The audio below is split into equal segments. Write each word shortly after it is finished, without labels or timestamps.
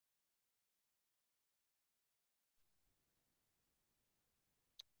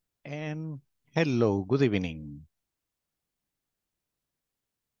and hello, good evening.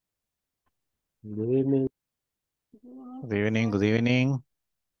 Good evening. Good evening, good evening.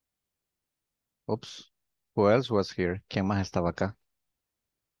 Oops, who else was here? ¿Quién más estaba acá?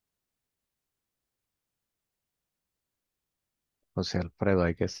 José Alfredo,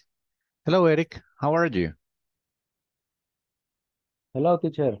 I guess. Hello, Eric. How are you? Hello,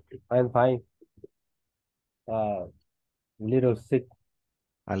 teacher. I'm fine. Little sick.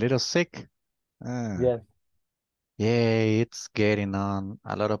 A little sick? Ah, Yes. yeah, it's getting on.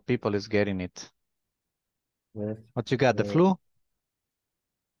 A lot of people is getting it. Yes. What you got, the Uh, flu?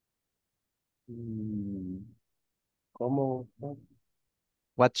 mm, ¿Cómo?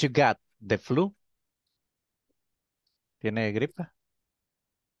 What you got, the flu? ¿Tiene gripe?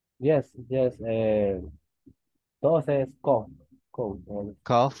 Yes, yes. Tos es cough. Cough.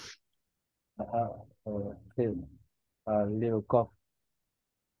 Cough? Sí. A little cough.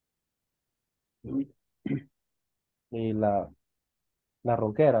 Y la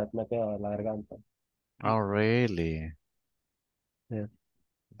ronquera me queda en la garganta. Oh, really? Yes.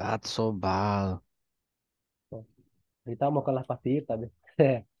 That's so bad. So, estamos con las pastillitas.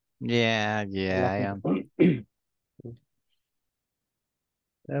 ¿Ve? Yeah, Con las I am.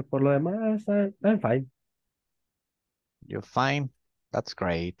 por lo demás, I'm fine. You're fine? That's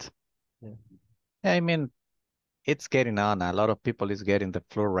great. Yes. I mean, it's getting on. A lot of people is getting the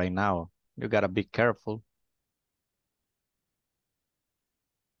flu right now. You gotta be careful.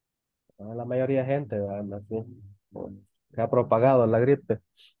 La mayoría de gente anda así. Se ha propagado la gripe.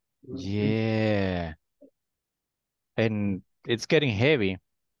 Yeah. And it's getting heavy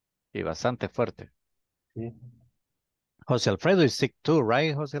y bastante fuerte. Sí. José Alfredo is sick too,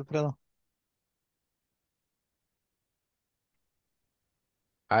 right, José Alfredo?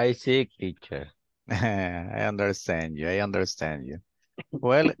 I see, teacher. I understand you. I understand you.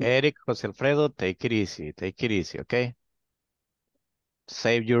 Well, Eric, José Alfredo, take it easy. Take it easy, okay?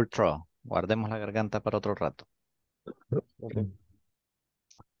 Save your throat. Guardemos la garganta para otro rato. Okay.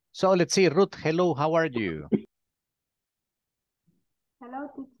 So let's see, Ruth, hello, how are you? Hello,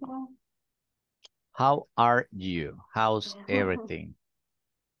 teacher. How are you? How's everything?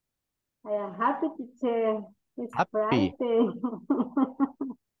 I am happy, teacher. It's Happy. Friday.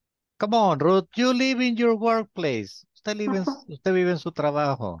 Come on, Ruth, you live in your workplace. Usted vive en su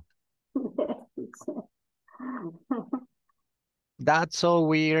trabajo. Yes, teacher. That's so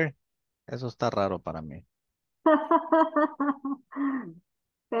weird. Eso está raro para mí.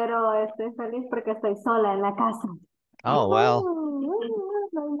 Pero estoy feliz porque estoy sola en la casa. Oh, well,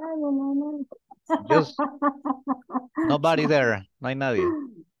 No hay nadie, no hay just nadie. nobody there. No hay nadie.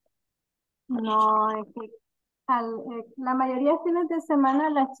 No, es que la mayoría de fines de semana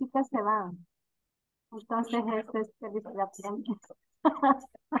las chicas se van. Entonces, es felicidad para mí.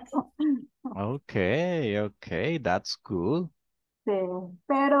 Okay, okay, that's cool. Sí,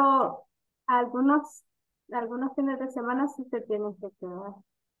 pero algunos, algunos fines de semana sí se tienen que quedar,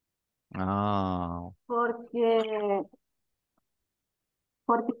 Oh, porque,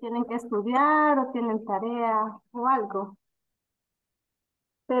 porque tienen que estudiar o tienen tarea o algo.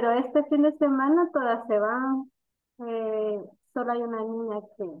 Pero este fin de semana todas se van. Solo hay una niña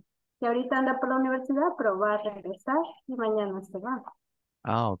que ahorita anda por la universidad, pero va a regresar y mañana se va.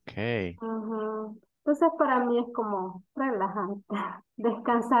 okay. Ujú. Entonces para mí es como relajante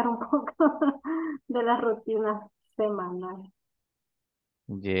descansar un poco de las rutinas semanales.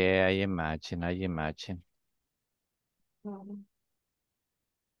 Yeah, I imagine, I imagine. Ujú.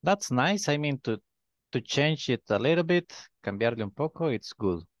 That's nice. I mean, to change it a little bit, cambiarle un poco, it's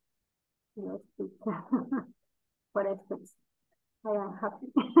good. Yes, teacher. Por eso I am happy.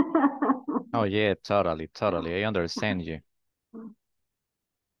 Oh, yeah, totally, totally. I understand you.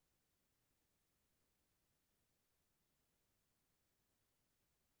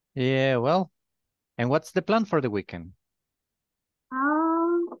 Yeah, well, and what's the plan for the weekend?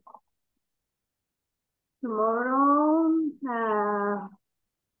 Um, Tomorrow,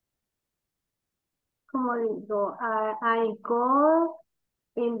 como digo, I go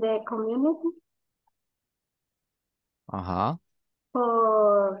in the community Uh-huh.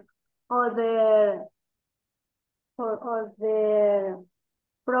 for other for other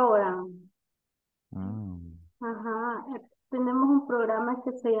program. Mm. Ajá. Tenemos un programa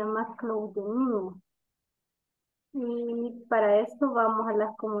que se llama Club de Niños y para eso vamos a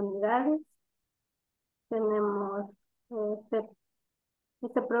las comunidades. Tenemos este,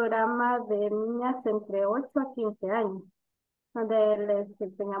 este programa de niñas entre 8 a 15 años, donde les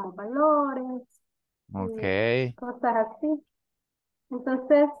enseñamos valores y Okay. cosas así.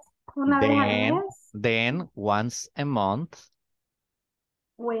 Entonces, una vez al Then, mes, then once a month.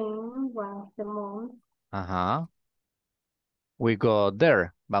 when was the month. Ajá. We go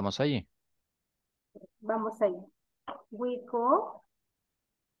there. Vamos allí. Vamos ahí. We go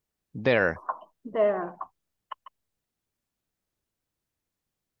There. there.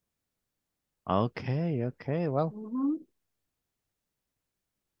 Okay, okay, well. Ujú.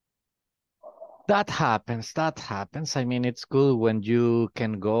 That happens, that happens. I mean, it's good when you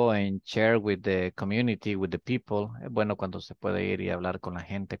can go and share with the community, with the people. Es bueno cuando se puede ir y hablar con la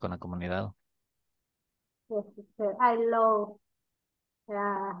gente, con la comunidad. Yes, sister. I love,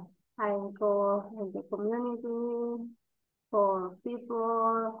 uh, I go in the community for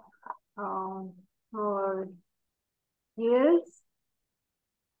people, for years.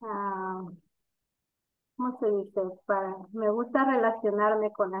 Um, ¿Cómo se dice? Me gusta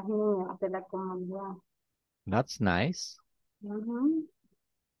relacionarme con las niñas de la comunidad. That's nice. Ujú.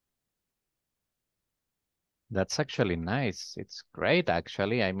 That's actually nice. It's great,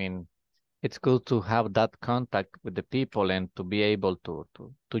 actually. I mean, it's good to have that contact with the people and to be able to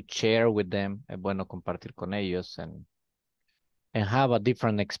share with them. Es bueno compartir con ellos and have a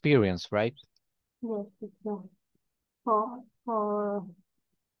different experience, right? Yes, sister. For,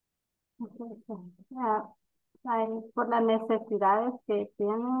 ah, por las necesidades que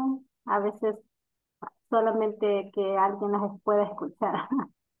tienen, a veces solamente que alguien las pueda escuchar,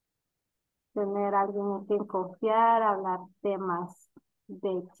 tener alguien en quien confiar, hablar temas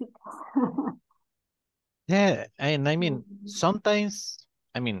de chicas. Yeah, and I mean, Ujú, sometimes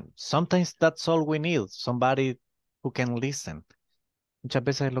that's all we need, somebody who can listen. Muchas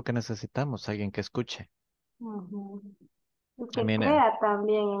veces es lo que necesitamos, alguien que escuche. ujú. Y I que mean, crea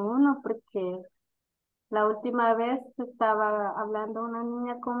también en uno, porque la última vez estaba hablando una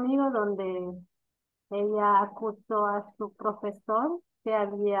niña conmigo donde ella acusó a su profesor que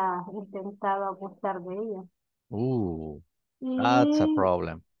había intentado abusar de ella. ooh, that's a Y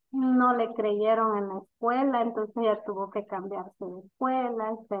problem. no le creyeron en la escuela, entonces ella tuvo que cambiarse de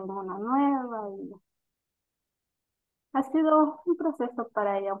escuela, está en una nueva y ha sido un proceso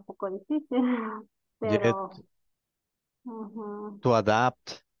para ella un poco difícil, Yeah, pero ujú, to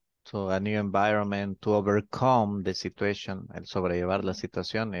adapt to a new environment, to overcome the situation, el sobrellevar la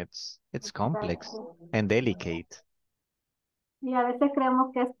situación, it's complex exacto. and delicate. Y a veces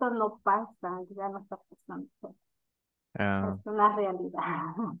creemos que esto no pasa, ya no está pasando, Uh, es una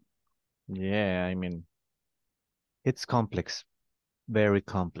realidad. yeah, I mean, it's complex, very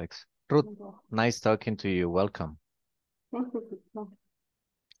complex. Ruth, nice talking to you. Welcome. Thank you, teacher.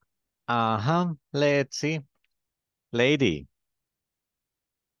 Uh-huh. Let's see. Lady,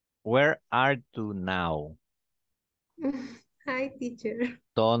 where are you now? Hi, teacher.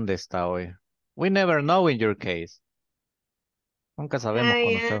 ¿Dónde está hoy? We never know in your case. Nunca sabemos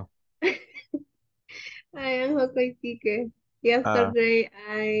con usted. I am, I am Hokoitike. Ah, Yesterday,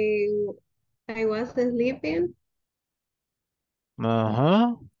 I was sleeping.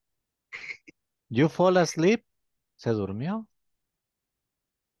 ajá. You fall asleep? ¿Se durmió?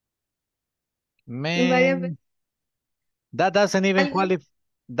 Varias veces. Man, that doesn't even Al- qualify.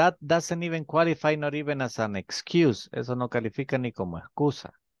 That doesn't even qualify, not even as an excuse. Eso no califica ni como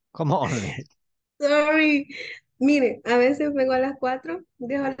excusa. Come on, lady. Sorry. Mire, a veces vengo a las 4,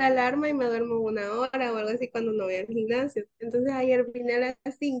 dejo la alarma y me duermo una hora o algo así cuando no voy al gimnasio. Entonces ayer vine a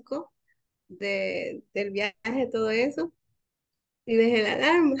las 5 del viaje, todo eso, y dejé la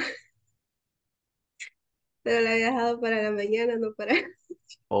alarma, pero la había dejado para la mañana, no para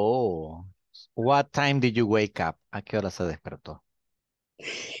Oh, what time did you wake up? ¿A qué hora se despertó?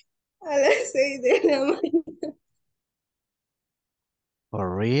 a las 6 de la mañana. For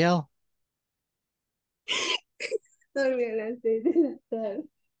real? Dormí a las 6 de la tarde.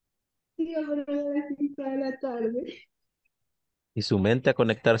 Sí, pero a las 5 de la tarde. Y su mente a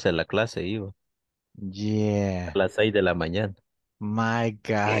conectarse a la clase iba a Yeah. las 6 de la mañana. My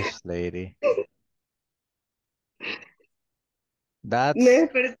gosh, lady. Me That's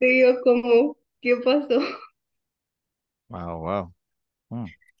desperté yo como, ¿qué pasó? wow, wow. Hmm.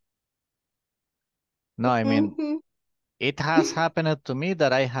 No, I mean, Ujú. it has happened to me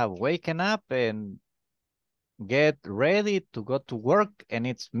that I have waken up and get ready to go to work and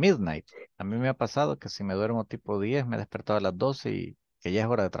it's midnight. A mí me ha pasado que si me duermo tipo 10, me he despertado a las 12 y que ya es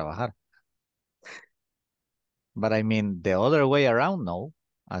hora de trabajar. But I mean, the other way around, no.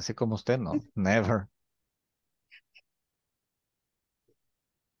 Así como usted, no. Never.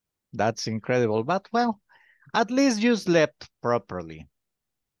 That's incredible. But well, at least you slept properly.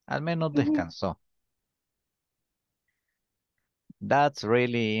 Al menos Ujú. descansó. That's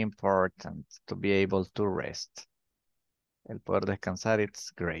really important to be able to rest. El poder descansar,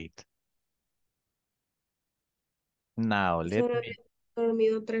 it's great. Now, let me... Solamente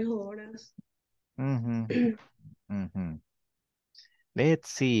dormido 3 horas. Mhm, mhm. Let's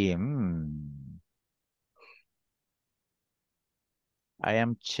see. I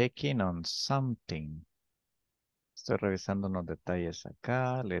am checking on something. Estoy revisando unos detalles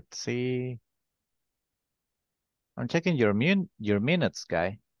acá. Let's see. I'm checking your minutes,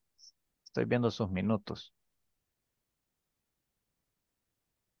 guy. Estoy viendo sus minutos.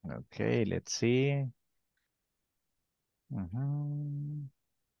 Okay, let's see. Mhm,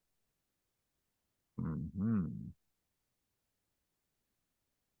 mhm.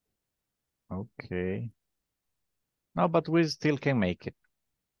 Okay. No, but we still can make it.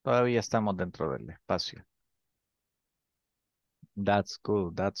 Todavía estamos dentro del espacio. That's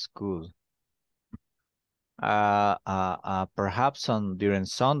cool. That's cool. Perhaps during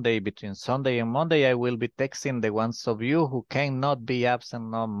Sunday, between Sunday and Monday, I will be texting the ones of you who cannot be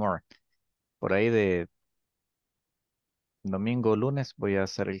absent no more. Por ahí de domingo o lunes voy a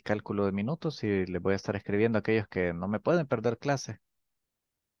hacer el cálculo de minutos y les voy a estar escribiendo a aquellos que no me pueden perder clase.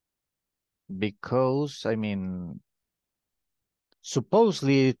 Because, I mean,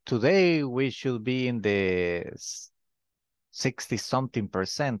 supposedly today we should be in the 60 something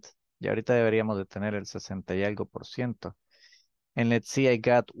percent. Y ahorita deberíamos de tener el 60 y algo por ciento. And let's see, I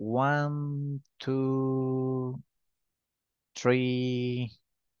got 1, 2, 3,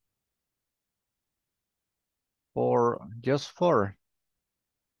 4, just 4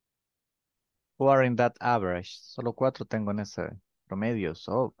 who are in that average. Solo 4 tengo en ese promedio.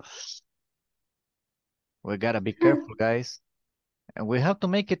 So we gotta be careful, guys. And we have to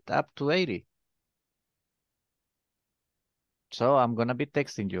make it up to 80. So I'm gonna be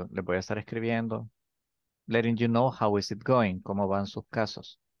texting you. Le voy a estar escribiendo, letting you know how is it going, cómo van sus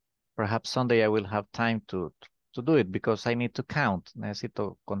casos. Perhaps Sunday I will have time to do it because I need to count.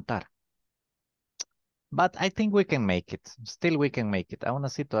 Necesito contar. But I think we can make it. Still we can make it. Aún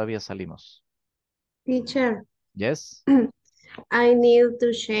así todavía salimos. Teacher, Yes? I need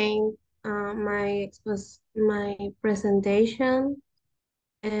to change my presentation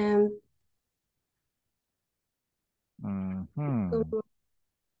and Mhm.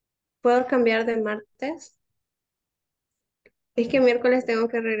 puedo cambiar de martes. Es que miércoles tengo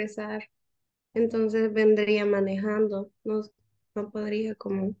que regresar, entonces vendría manejando. No, no podría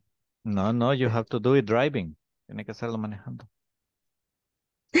como. No, no, you have to do it driving. Tiene que hacerlo manejando.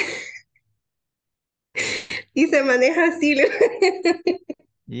 Y se maneja así.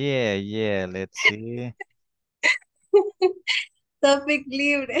 Yeah, yeah, let's see. Topic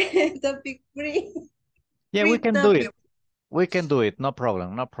libre, topic free, Yeah, we free can do it. topic. We can do it. No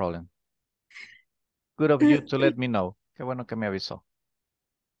problem, no problem. Good of you to let me know. Qué bueno que me avisó.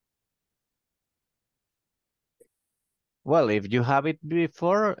 Well, if you have it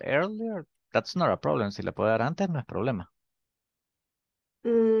before, earlier, that's not a problem. Si le puedo dar antes, no es problema.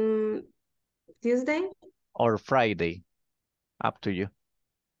 Tuesday? Or Friday, up to you.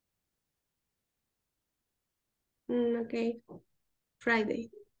 Okay, Friday.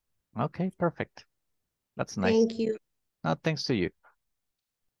 Okay, perfect. That's nice. Thank you. No, thanks to you.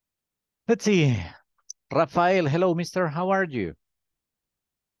 Let's see. Rafael, hello, mister. How are you?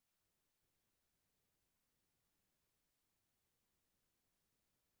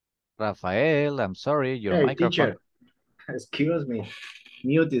 Rafael, I'm sorry, your Hey, microphone. teacher, excuse me.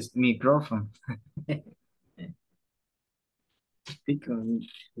 Mute this microphone. Speak on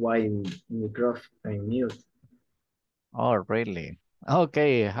why microphone mute. Oh, really?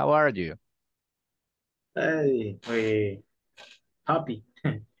 Okay, how are you? Hey, we happy,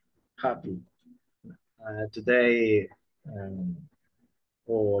 happy. Today,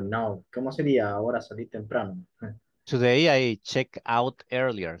 oh no, ¿cómo sería ahora salir temprano? Today I check out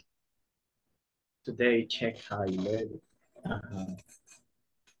earlier. Today, check high level. Ajá.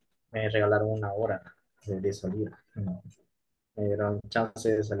 Me regalaron una hora de salir. Me dieron chance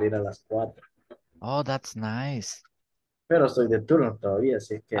de salir a las 4. Oh, that's nice. Pero estoy de turno todavía,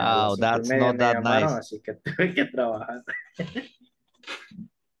 así que a Oh, las 5:30 that's not me that llamaron, nice. así que tuve que trabajar.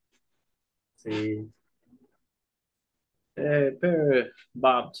 Sí.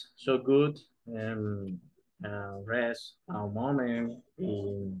 But so good. Rest a moment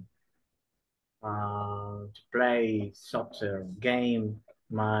to play soccer game.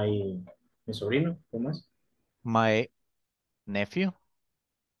 Mi sobrino, ¿cómo es? My nephew?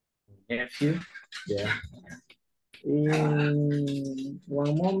 Nephew. Yeah. In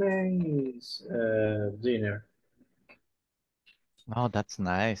one moment is dinner. Oh, that's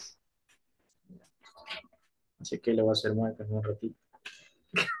nice. Así que le voy a hacer muecas un ratito.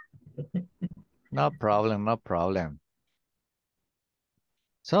 No problem, no problem.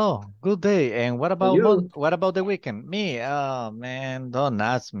 So, good day. And what For about you. what about the weekend? Me, oh man, don't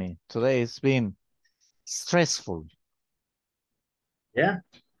ask me. Today it's been stressful. Yeah.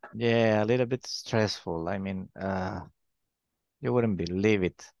 Yeah, a little bit stressful. I mean, you wouldn't believe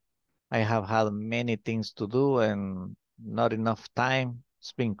it. I have had many things to do and not enough time.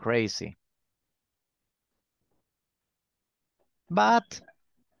 It's been crazy. But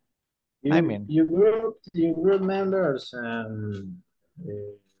I mean, You group members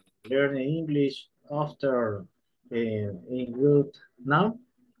learning English after in group now.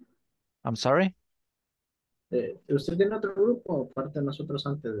 I'm sorry. ¿Usted tiene otro grupo aparte de nosotros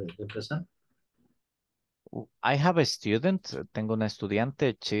antes de empezar? I have a student. Tengo una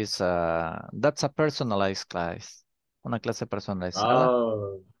estudiante. That's a personalized class. Una clase personalizada.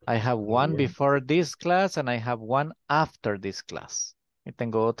 Oh, I have muy one bien. before this class and I have one after this class. Y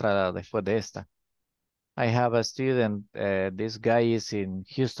tengo otra después de esta. I have a student. This guy is in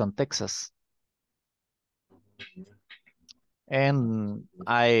Houston, Texas. And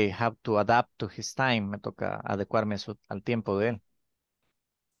I have to adapt to his time. Me toca adecuarme al tiempo de él.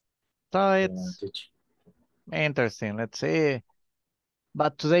 So Yeah, it's teacher. interesting. Let's see.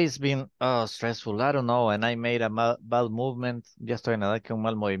 But today's been stressful. I don't know. And I made a bad movement. Ya estoy en edad que un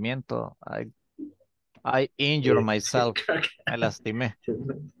mal movimiento. I injured myself. Me lastimé.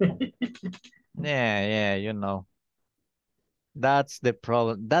 Yeah, you know. That's the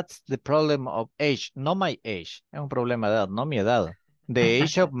problem. That's the problem of age. No my age. Es un problema de edad, no mi edad. The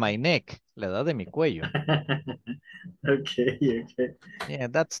age of my neck. La edad de mi cuello. Okay. Yeah,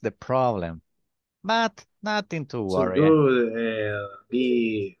 that's the problem. But nothing to So worry. good.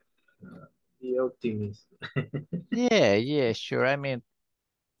 Be optimist. Yeah, sure. I mean,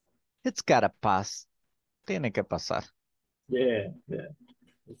 it's gotta pass. Tiene que pasar. Yeah.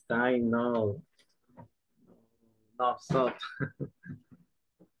 It's time now. No, stop.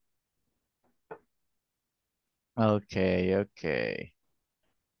 Okay.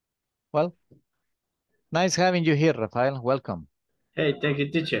 Well, nice having you here, Rafael. Welcome. Hey, thank you,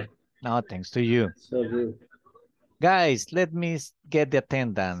 teacher. No, thanks to you. So good. Guys, let me get the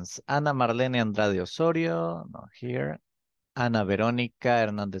attendance. Ana Marlene Andrade Osorio, not here. Ana Verónica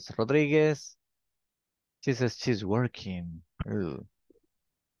Hernández Rodríguez. She says she's working. Ugh.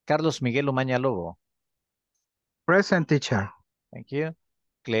 Carlos Miguel Umaña Lobo. Present, teacher. Thank you.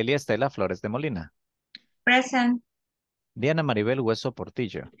 Clelia Estela Flores de Molina. Present. Diana Maribel Hueso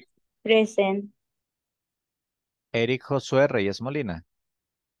Portillo. Present. Eric Josué Reyes Molina.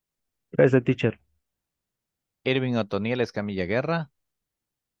 Present, teacher. Irving Otoniel Escamilla Guerra.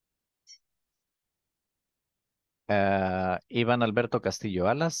 Iván Alberto Castillo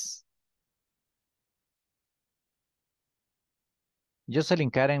Alas.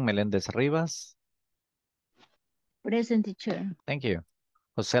 Jocelyn Karen Meléndez Rivas. Present, teacher. Thank you.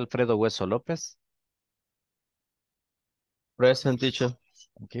 José Alfredo Hueso López. Present, teacher.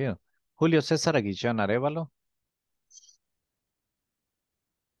 Thank you. Julio César Aguillón Arevalo.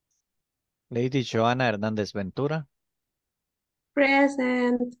 Lady Joana Hernández Ventura.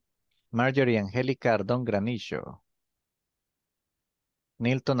 Present. Marjorie Angélica Ardón Granillo.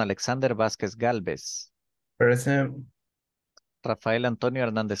 Nilton Alexander Vázquez Galvez. Present. Rafael Antonio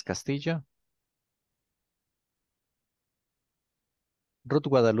Hernández Castillo. Ruth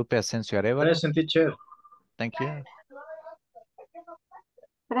Guadalupe Asensio Arevalo. Present, teacher. Thank you.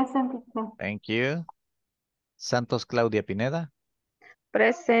 Present, teacher. Thank you. Santos Claudia Pineda.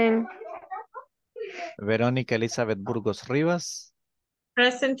 Present. Verónica Elizabeth Burgos Rivas.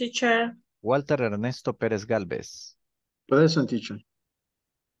 Present, teacher. Walter Ernesto Pérez Galvez. Present, teacher.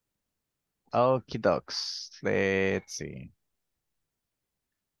 Okie dogs. Let's see.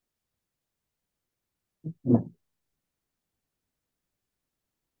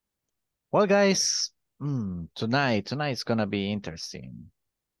 Well, guys, tonight's gonna be interesting.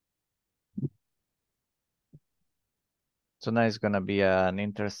 Tonight's gonna be an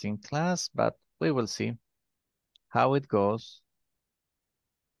interesting class, but we will see how it goes.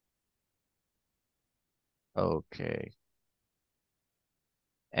 Okay.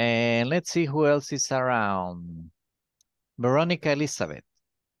 And let's see who else is around. Veronica Elizabeth,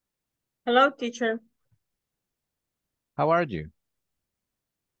 Hello, teacher. how are you?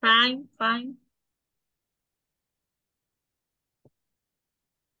 Fine.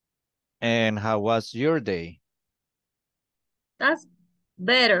 And how was your day? That's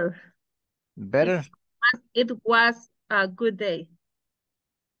better. Better? It was a good day.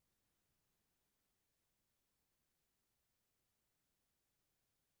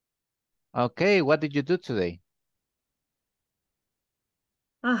 Okay, what did you do today?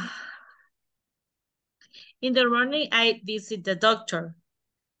 In the morning, I visit the doctor.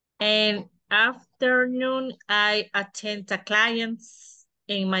 And afternoon, I attend the clients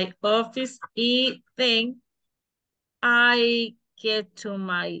in my office. And then I get to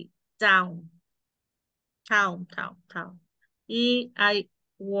my town. And I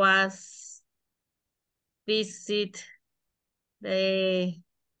was visit the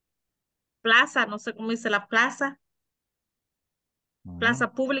plaza, no sé cómo dice la plaza,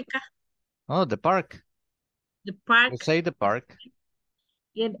 plaza pública, Oh, the park. the park, You say the park.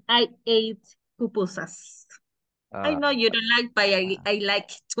 and I ate pupusas. I know you don't like, but I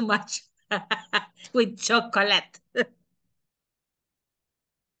like it too much with chocolate.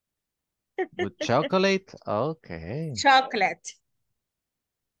 With chocolate? Okay. Chocolate.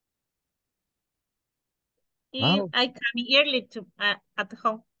 And Wow. I come early to at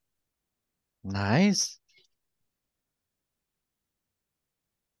home. Nice.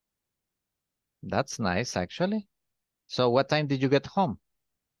 That's nice, actually. So what time did you get home?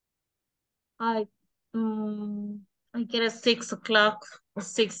 I I get at 6 o'clock,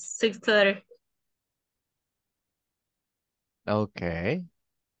 6:30. Okay.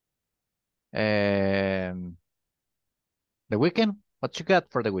 The weekend? What you got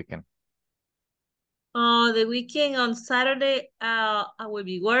for the weekend? The weekend on Saturday, I will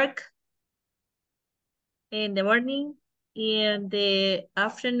be work in the morning. In the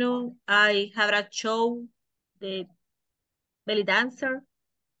afternoon, I have a show, the belly dancer,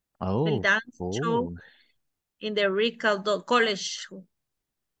 belly Oh, dance show cool. in the Ricaldo College,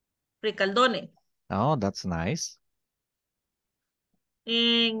 Ricaldone. Oh, that's nice.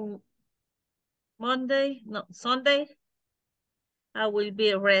 And Sunday, I will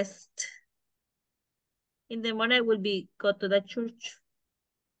be rest. In the morning, I will be go to the church.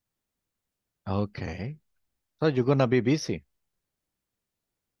 Okay. So you're gonna be busy.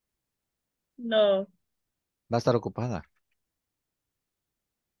 No, Va a estar ocupada.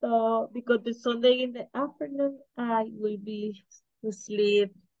 so because the Sunday in the afternoon, I will be to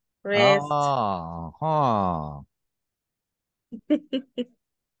sleep, rest. Oh, huh.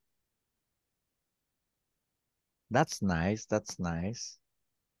 That's nice. That's nice.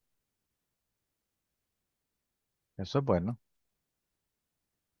 Eso es bueno.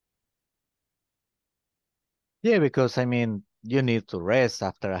 Yeah, because I mean, you need to rest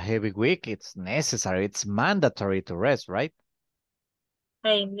after a heavy week. It's necessary. It's mandatory to rest, right?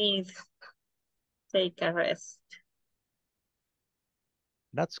 I need take a rest.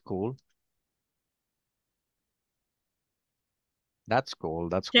 That's cool. That's cool.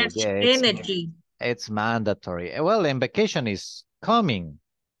 That's cool. Church Yeah, energy. it's mandatory. Well, and vacation is coming.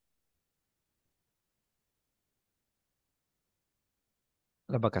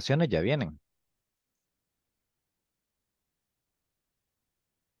 Las vacaciones ya vienen.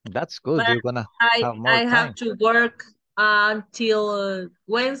 That's good. But You're gonna have more I time. have to work until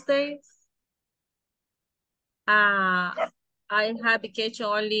Wednesday. I have vacation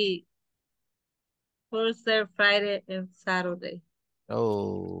only Thursday, Friday, and Saturday.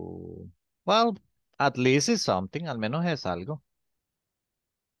 Oh, well, at least it's something. Al menos es algo.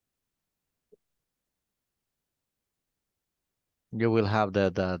 You will have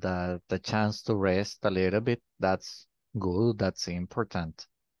the chance to rest a little bit. That's good. That's important.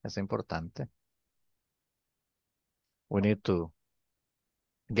 Es importante. We need to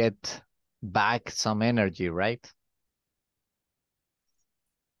get back some energy, right?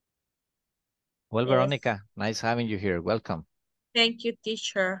 Well, Yes. Veronica, nice having you here. Welcome. Thank you,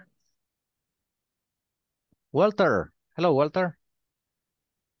 teacher. Walter. Hello, Walter.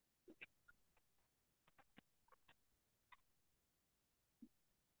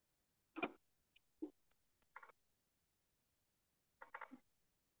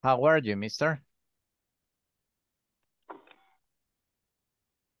 How are you, mister?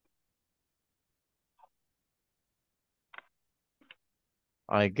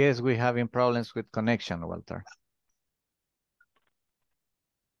 I guess we're having problems with connection, Walter.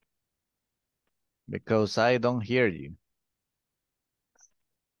 Because I don't hear you.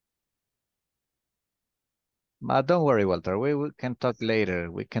 But don't worry, Walter. We can talk later.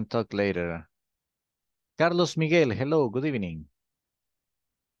 We can talk later. Carlos Miguel, hello, good evening.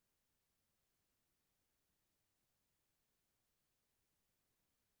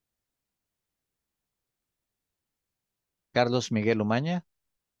 Carlos Miguel Umaña.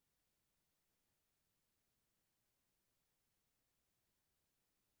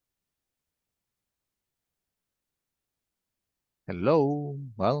 Hello.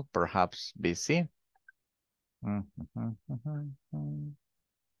 Well, perhaps busy.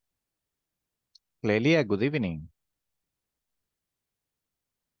 Clelia, good evening.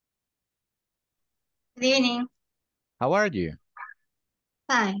 Good evening. How are you?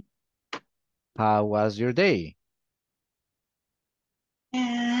 Fine. How was your day?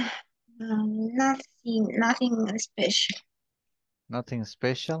 Nothing special. Nothing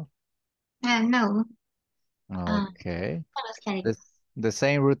special? No. Okay. Solo study. The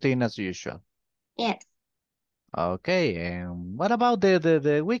same routine as usual. Yes. Okay, and what about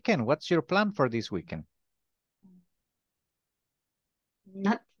the weekend? What's your plan for this weekend?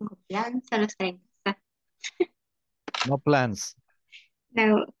 No tengo plan, solo estar en casa. No plans.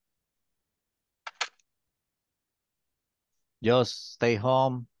 No. Just stay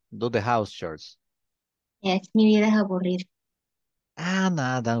home, do the house chores. Yes, mi vida es aburrida.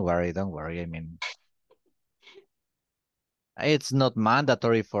 No, don't worry, don't worry. I mean, it's not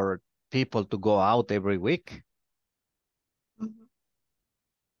mandatory for people to go out every week. Ujú.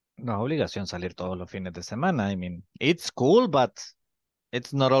 No es obligación salir todos los fines de semana. I mean, it's cool, but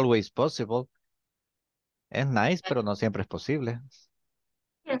it's not always possible. Es nice, pero no siempre es posible.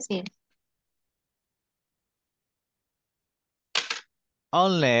 Pero sí.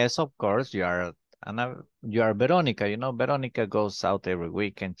 Unless, of course, you are Verónica. You know, Verónica goes out every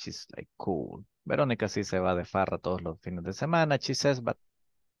week and she's like, cool. Verónica sí se va de farra todos los fines de semana, she says, but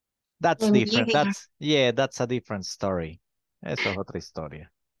that's different. Envidia. That's a different story. Eso es otra historia.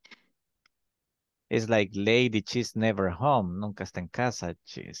 It's like lady, she's never home. Nunca está en casa.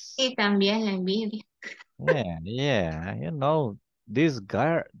 Y también la envidia. Yeah. You know, these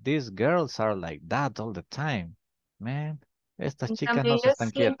girls are like that all the time, man. Estas En chicas cambio, no se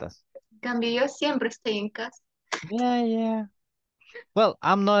están quietas. yo siempre estoy en casa. Yeah. Well,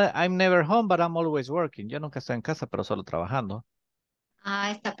 I'm never home, but I'm always working. Yo nunca estoy en casa, pero solo trabajando.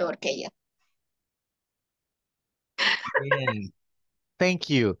 Está peor que ella. Yeah. Thank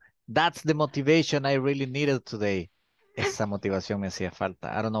you. That's the motivation I really needed today. Esa motivación me hacía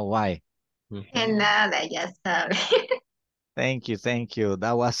falta. I don't know why. Que nada, ya sabe. Thank you.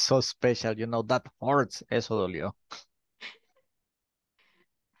 That was so special. You know, that hurts. Eso dolió.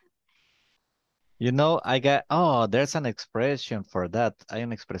 You know, there's an expression for that. Hay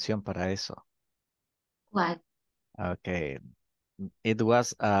una expresión para eso. What? Okay. It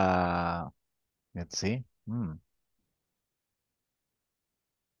was, let's see.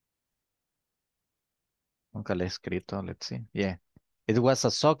 Nunca le he escrito. Let's see. Yeah. It was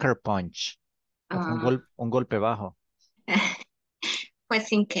a soccer punch. Un golpe bajo. Pues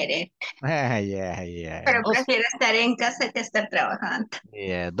sin querer. Yeah. Pero prefiero estar en casa que estar trabajando.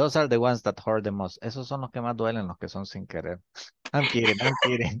 Yeah, those are the ones that hurt the most. Esos son los que más duelen, los que son sin querer. I'm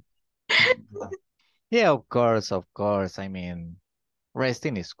kidding. Yeah, of course. I mean,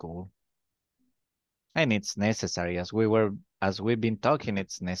 resting is cool. And it's necessary. As we've been talking,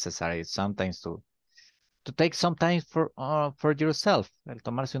 it's necessary sometimes to take some time for yourself. El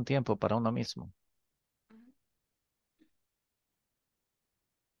tomarse un tiempo para uno mismo.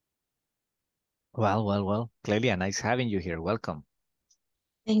 Well. Clelia, nice having you here. Welcome.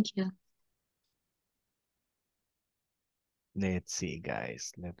 Thank you. Let's see,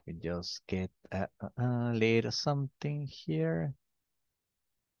 guys. Let me just get a little something here.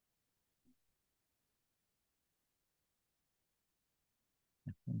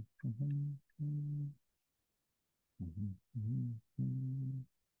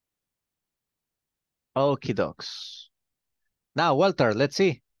 Okie dokes. Now, Walter, let's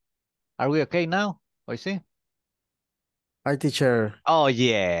see. Are we okay now? I see. Hi, teacher. Oh,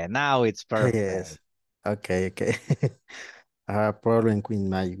 yeah. Now it's perfect. Yes. Okay. I have a problem with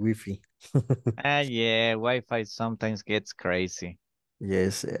my Wi-Fi. Yeah, Wi-Fi sometimes gets crazy.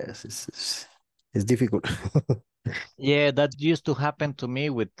 Yes. It's difficult. Yeah, that used to happen to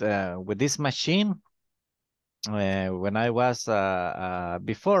me with this machine when I was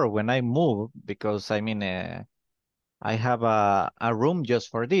before when I moved, because I mean I have a room just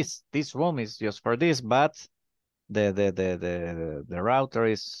for this. This room is just for this, but the router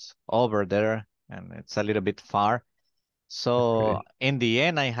is over there and it's a little bit far. So Okay. in the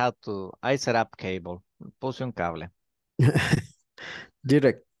end, I set up cable. Puse un cable.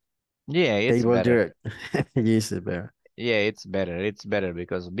 Direct. Yeah, it's Cable better. direct. Yes, it's better. Yeah, it's better. It's better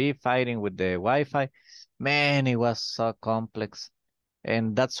because be fighting with the Wi-Fi, man, it was so complex.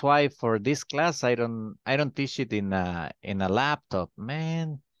 And that's why for this class, I don't teach it in a laptop,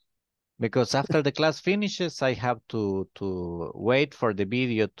 man. Because after the class finishes, I have to wait for the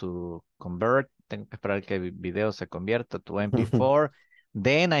video to convert. Tengo que esperar que el video se convierta to MP4.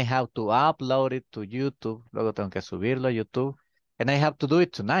 Then I have to upload it to YouTube. Luego tengo que subirlo a YouTube. And I have to do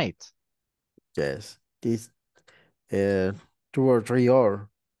it tonight. Yes. This 2 or 3 hours.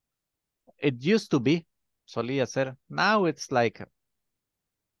 It used to be. Solía ser. Now it's like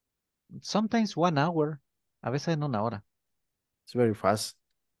sometimes 1 hour. A veces en 1 hora. It's very fast.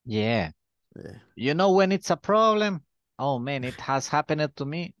 Yeah. Yeah. You know when it's a problem? Oh man, it has happened to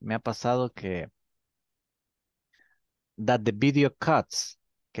me. Me ha pasado que that the video cuts,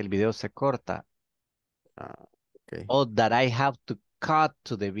 que el video se corta, Okay. or that I have to cut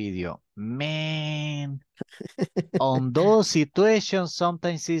to the video. Man, on those situations,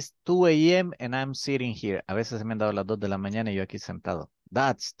 sometimes it's 2 a.m. and I'm sitting here. A veces se me han dado las 2 de la mañana y yo aquí sentado.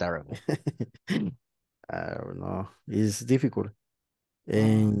 That's terrible. I don't know. It's difficult. Mm.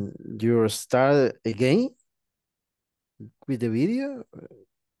 And you start again with the video,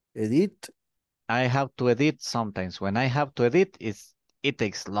 edit. I have to edit sometimes. When I have to edit, it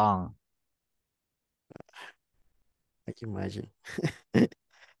takes long. I can imagine.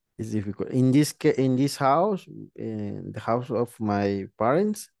 It's difficult. In this house, in the house of my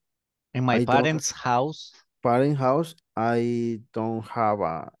parents, In my I don't parents' house, parent house, I don't have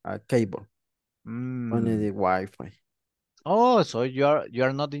a cable, only the Wi-Fi. oh, so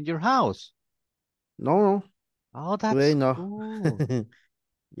you're not in your house. No, no, Oh, today that's no. cool.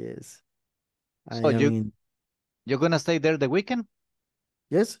 Yes, I So am in. you're gonna stay there the weekend?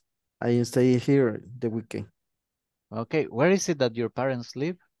 Yes, I stay here the weekend. Okay, where is it that your parents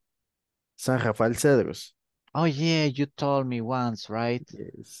live? San Rafael Cedros. Oh yeah, you told me once, right?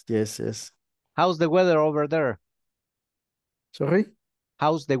 Yes, yes, yes. How's the weather over there? Sorry?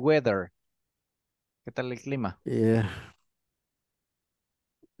 How's the weather? ¿Qué tal el clima? Yeah.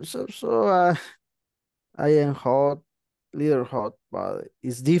 So I am hot, little hot, but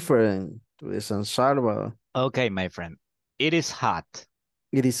it's different to the San Salvador. Okay, my friend. It is hot.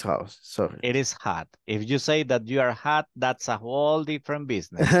 It is hot, sorry. It is hot. If you say that you are hot, that's a whole different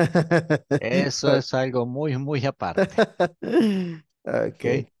business. Eso es algo muy, muy aparte.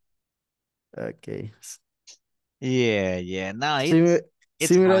 Okay. Okay. Yeah, yeah. No, Similar,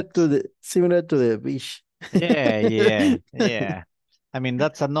 it's hot. similar to the beach. Yeah, yeah, yeah. I mean,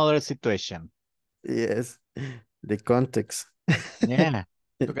 that's another situation. Yes. The context. Yeah.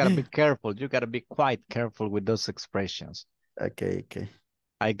 You gotta be careful. You gotta be quite careful with those expressions. Okay, okay.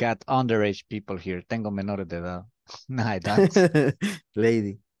 I got underage people here. Tengo menores de edad. No, I don't.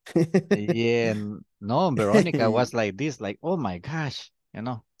 Lady. Yeah, no, Veronica was like this, like, oh my gosh, you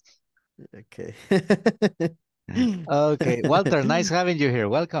know. Okay. Okay, Walter, nice having you here.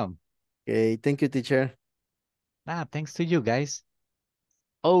 Welcome. Okay, thank you, teacher. Thanks to you guys.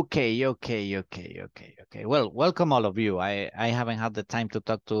 Okay. Well, welcome all of you. I haven't had the time to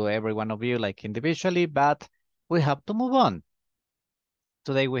talk to every one of you like individually, but we have to move on.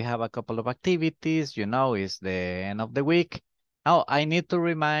 Today we have a couple of activities, you know, it's the end of the week. Oh, I need to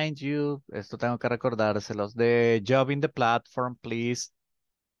remind you, esto tengo que recordárselos, the job in the platform, please.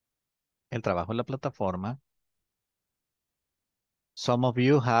 El trabajo en la plataforma. Some of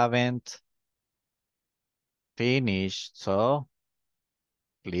you haven't finished, so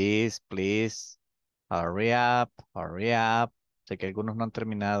please, hurry up. Sé que algunos no han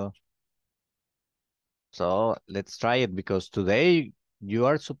terminado. So let's try it because today you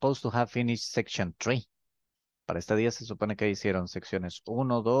are supposed to have finished section 3. Para este día se supone que hicieron secciones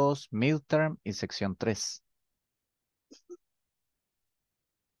 1, 2, midterm y sección 3.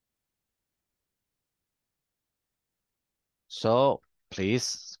 So please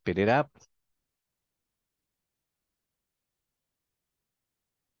speed it up.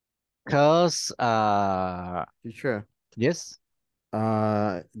 Because, Teacher. yes.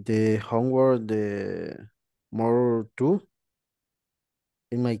 The homework, the more two.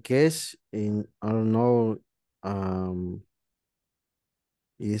 In my case, I don't know,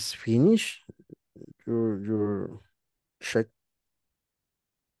 is finished. Your check.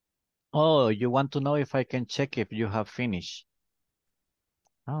 Oh, you want to know if I can check if you have finished.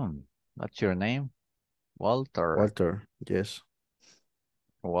 What's your name? Walter. Walter, yes.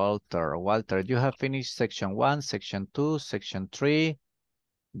 Walter, you have finished section 1, section 2, section 3,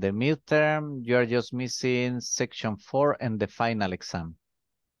 the midterm, you are just missing section 4 and the final exam.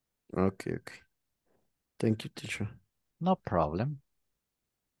 Okay. Thank you, teacher. No problem.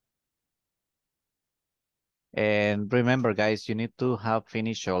 And remember, guys, you need to have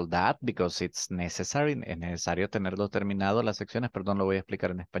finished all that because it's necessary. Es necesario tenerlo terminado las secciones. Perdón, lo voy a explicar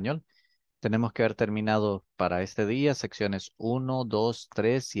en español. Tenemos que haber terminado para este día secciones 1, 2,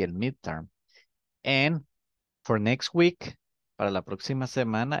 3 y el midterm. And for next week, para la próxima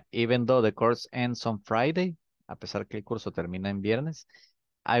semana, even though the course ends on Friday, a pesar que el curso termina en viernes,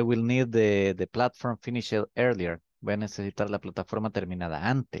 I will need the platform finished earlier. Voy a necesitar la plataforma terminada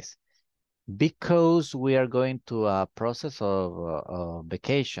antes. Because we are going to a process of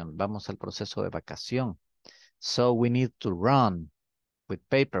vacation. Vamos al proceso de vacación. So we need to run with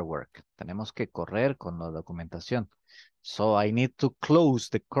paperwork. Tenemos que correr con la documentación. So I need to close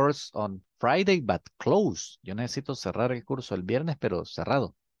the course on Friday, but close. Yo necesito cerrar el curso el viernes, pero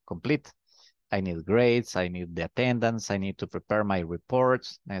cerrado, complete. I need grades, I need the attendance, I need to prepare my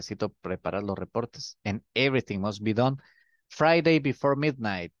reports. Necesito preparar los reportes. And everything must be done Friday before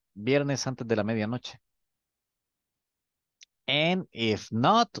midnight. Viernes antes de la medianoche. And if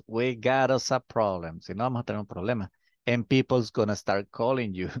not, we got us a problem. Si no, vamos a tener un problema. And people's gonna start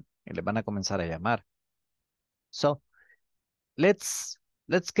calling you. Y les van a comenzar a llamar. So, let's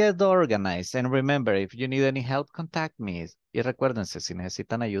get organized. And remember, if you need any help, contact me. Y recuérdense, si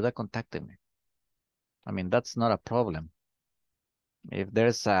necesitan ayuda, contáctenme. I mean, that's not a problem. If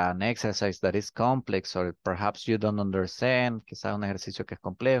there's an exercise that is complex or perhaps you don't understand, quizás un ejercicio que es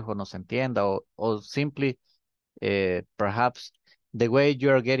complejo, no se entienda, o simply perhaps the way you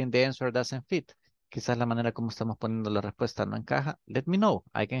are getting the answer doesn't fit. Quizás la manera como estamos poniendo la respuesta no encaja. Let me know.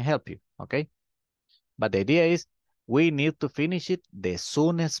 I can help you. Okay? But the idea is we need to finish it the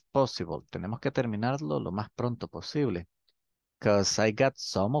soonest possible. Tenemos que terminarlo lo más pronto posible. Because I got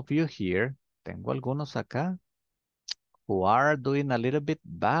some of you here. Tengo algunos acá who are doing a little bit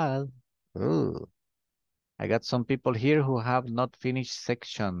bad. Ooh. I got some people here who have not finished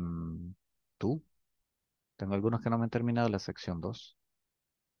section 2. Tengo algunos que no me han terminado la sección 2.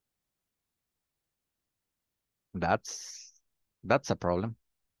 That's a problem.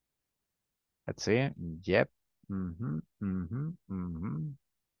 Let's see. Yep.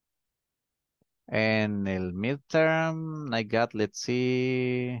 And el midterm, I got, let's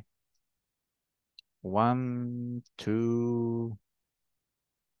see, 1, 2,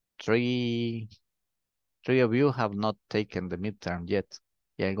 3. 3 of you have not taken the midterm yet.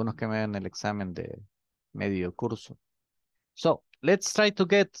 Y algunos que me dan el examen de medio curso. So, let's try to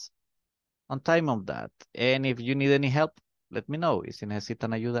get on time on that. And if you need any help, let me know. Y si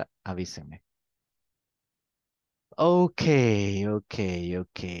necesitan ayuda, avísenme. Okay.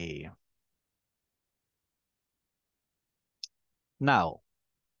 Now,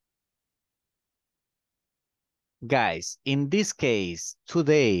 guys, in this case,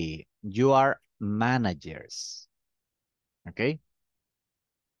 today, you are managers. Okay?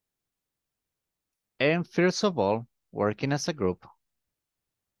 And first of all, working as a group,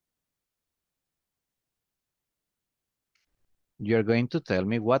 you're going to tell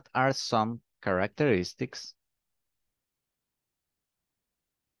me what are some characteristics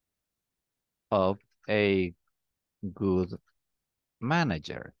of a good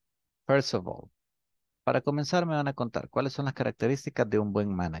manager. First of all, para comenzar me van a contar cuáles son las características de un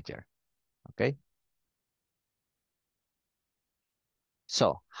buen manager. Okay?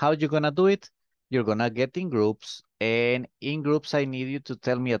 So, how you gonna do it? You're gonna get in groups, and in groups I need you to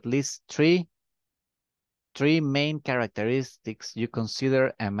tell me at least three main characteristics you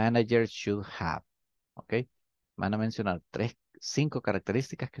consider a manager should have. Okay? Van a mencionar 5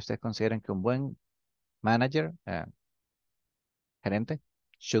 características que ustedes consideren que un buen manager, gerente,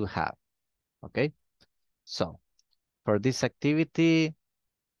 should have. Okay? So, for this activity,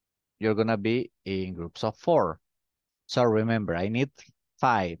 you're gonna be in groups of 4. So remember, I need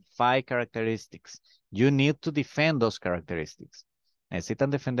 5 characteristics. You need to defend those characteristics.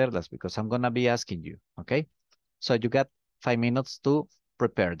 Necesitan defenderlas because I'm gonna be asking you, okay? So you got 5 minutes to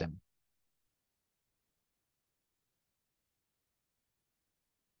prepare them.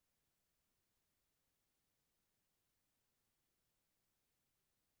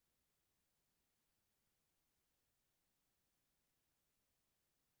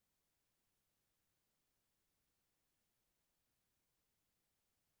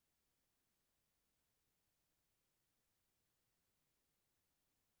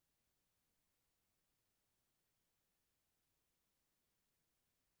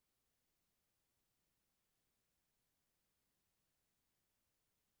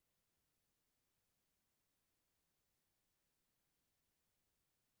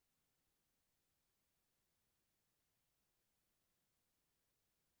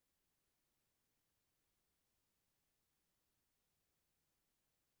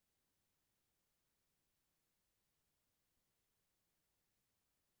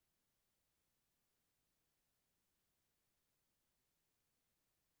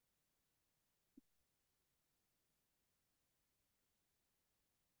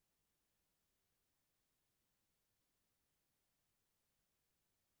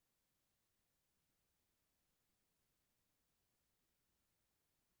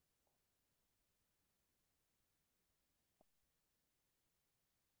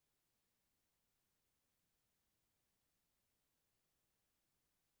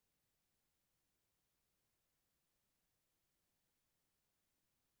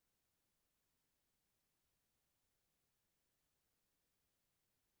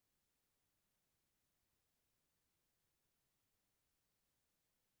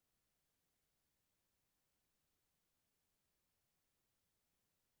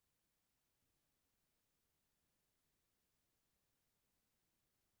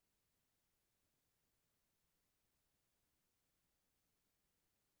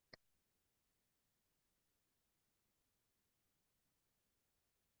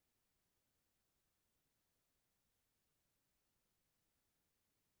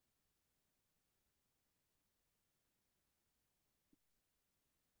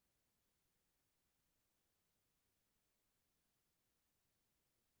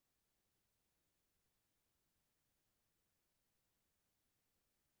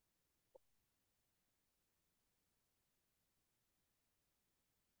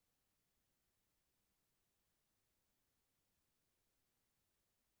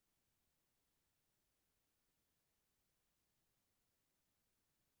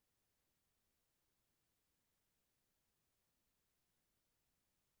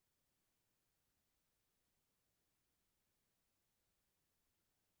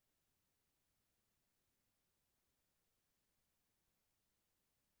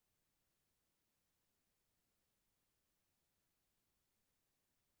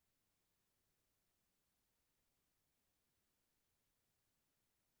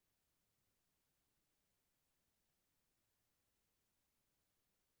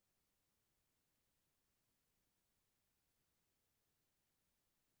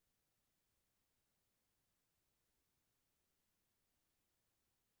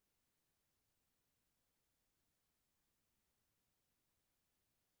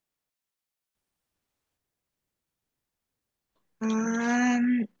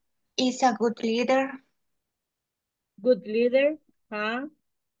 Is a good leader. Good leader. Huh?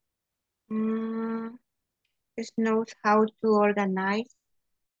 Mm, knows how to organize.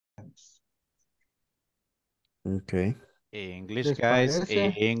 Okay. English, ¿Les guys.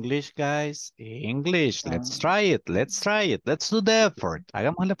 parece? English, guys. English. Let's Ah, try it. Let's try it. Let's do the effort.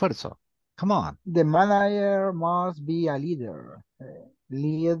 Hagamos el esfuerzo. Come on. The manager must be a leader.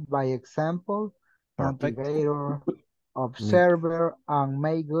 Lead by example, Perfect. motivator, Mm, observer, and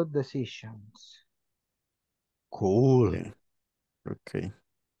make good decisions. Cool. yeah. Okay.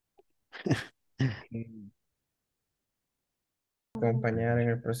 Acompañar en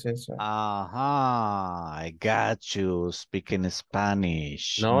el proceso. Ajá. I got you. Speaking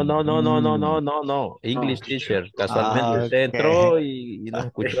Spanish. No, no, no, no, no, no, no, no. No. English teacher. Casualmente usted Okay. entró y nos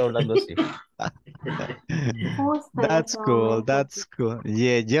escuchó hablando así. Justo That's ese cool. momento. That's cool.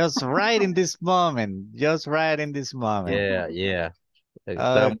 Yeah, just right in this moment. Just right in this moment. Yeah, yeah.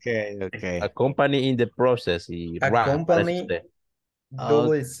 Está Okay, okay. accompany in the process y aparece Accompany, usted. Oh,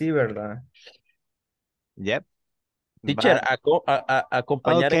 double C, ¿verdad? yep. Teacher, But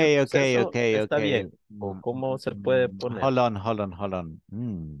acompañar en el okay, okay, proceso okay, está okay. bien. ¿O cómo se puede poner? Hold on, hold on, hold on.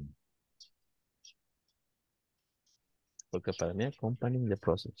 Porque para mí accompany in the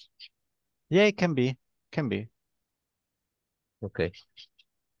process. Yeah, it can be. Can be. Ok.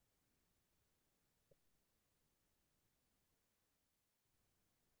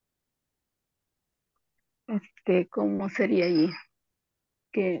 ¿Cómo sería allí?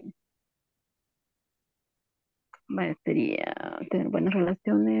 Que sería tener buenas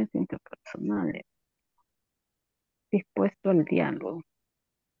relaciones interpersonales, dispuesto al diálogo.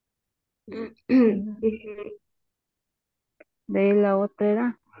 De ahí la otra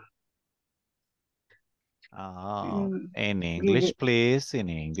era Oh, in Didi. English, please. In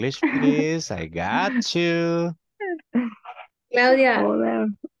English, please. I got you. Claudia, Poder.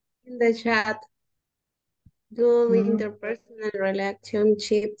 in the chat, do Mm, interpersonal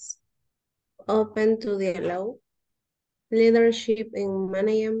relationships open to dialogue, leadership and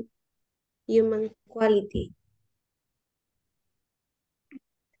management, human quality.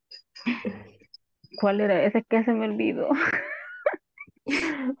 ¿Cuál era? Ese que se me olvidó.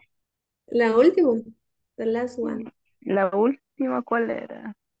 La última, the last one. La última, ¿cuál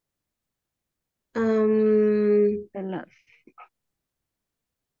era? Um, De las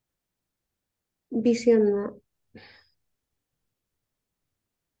vision.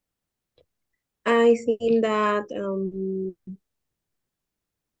 I think that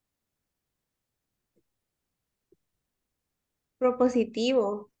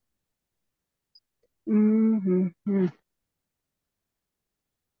propositivo. Mm,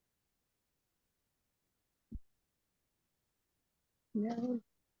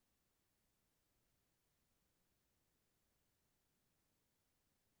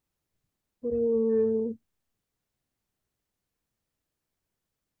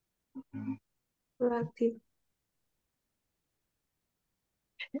 proactive.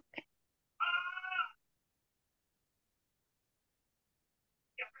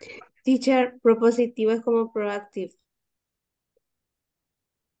 Teacher, propositivo es como proactive.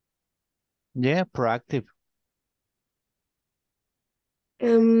 Yeah, proactive.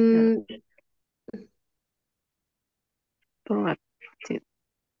 proactive.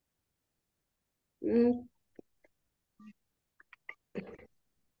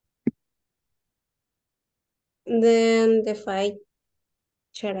 Then the five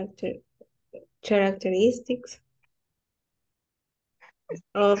characteristics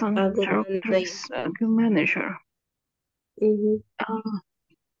of Some a good characters, manager. a good manager.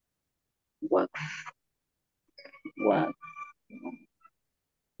 What?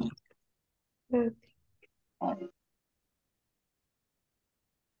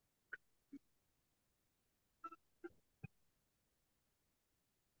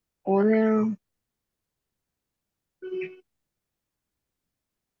 Other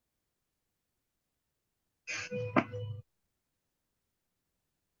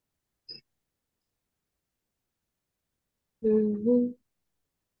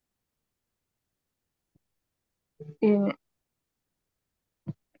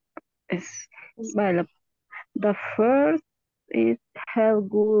is, well, the first is have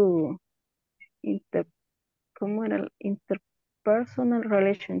good ¿cómo era? Interpersonal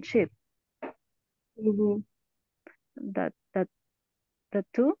relationship. That the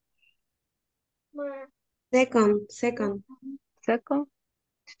two. Second. Second.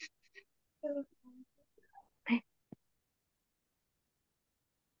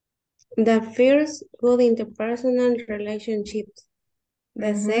 The first, good interpersonal relationships.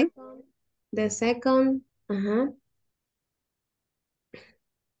 The second,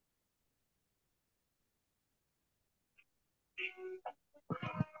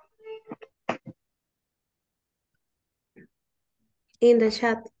 In the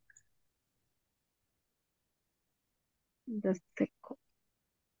chat. The second.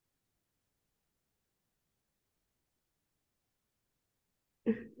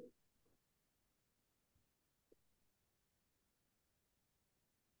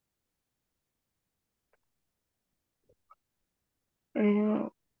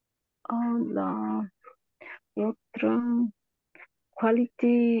 La otra,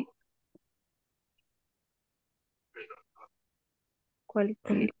 quality,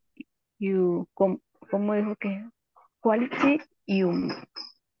 ¿cómo dijo que? Quality, Human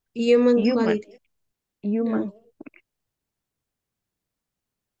human, quality. human,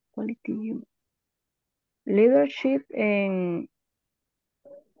 quality, human. Leadership en,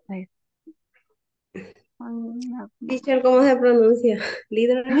 ay, Teacher, ¿cómo se pronuncia? ay,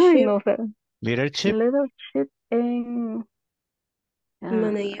 Leadership. no sé. Leadership. Leadership en,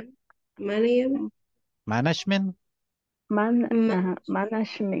 Management. Management.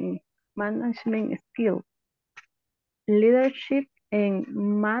 Management. management skill. Leadership en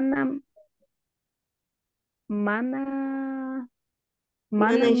Management.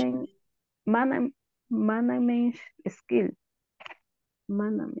 management skill.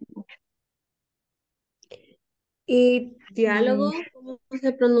 Management. Y diálogo, ¿cómo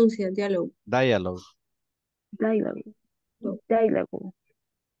se pronuncia? Diálogo. Dialogue. Diálogo. Diálogo.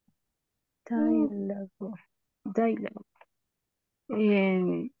 Diálogo. Diálogo.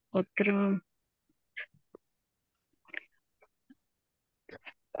 Otro.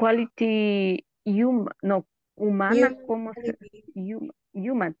 Quality human. No, humana, Human ¿cómo se? quality.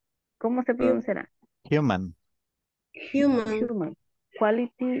 Human. ¿Cómo se pronunciará? Human. Human. Human.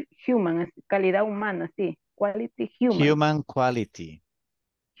 Quality human. Calidad humana, sí. Quality human. Human quality.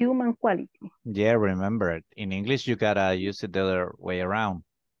 Human quality. Yeah, remember it. In English, you gotta use it the other way around,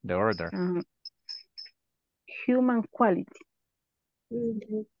 the order. Human quality.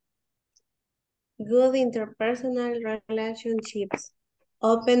 Mhm. Good interpersonal relationships.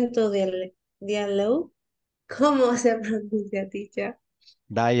 Open to the dialogue. ¿Cómo se pronuncia, teacher?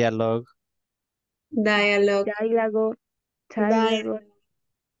 Dialogue. Dialogue. Diálogo. Diálogo.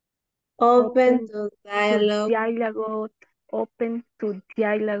 Open to to dialogue. diálogo. Open to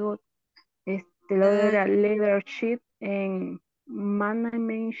diálogo. Lo era leadership en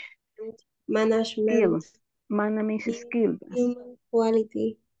management skill. Management skill. Human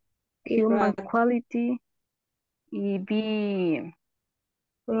quality. Human quality y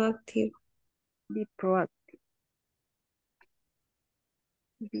Proactive. be proactive.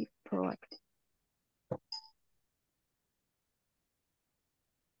 Be proactive.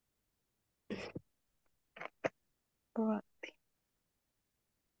 Proactive.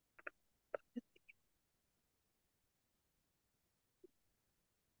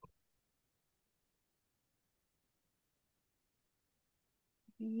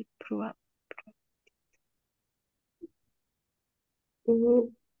 Be proactive.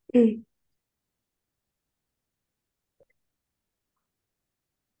 Proactive.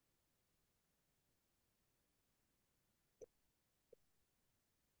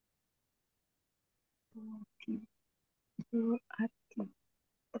 Be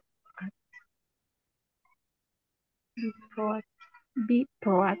proactive. Be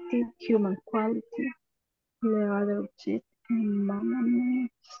proactive. Human quality. Leadership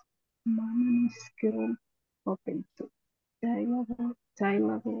management skill. Open to dialogue.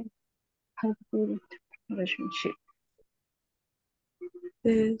 Dialogue. Have good relationship.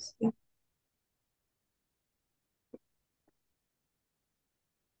 Yes.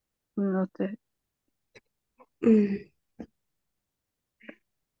 No sé.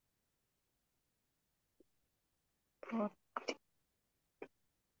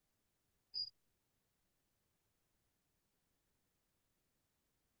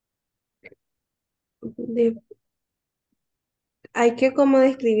 Hay que como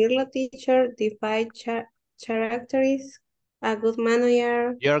describirlo, teacher. Define characteristics. A good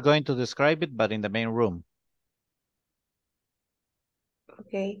manager. You're going to describe it, but in the main room.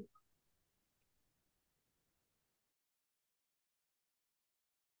 Okay.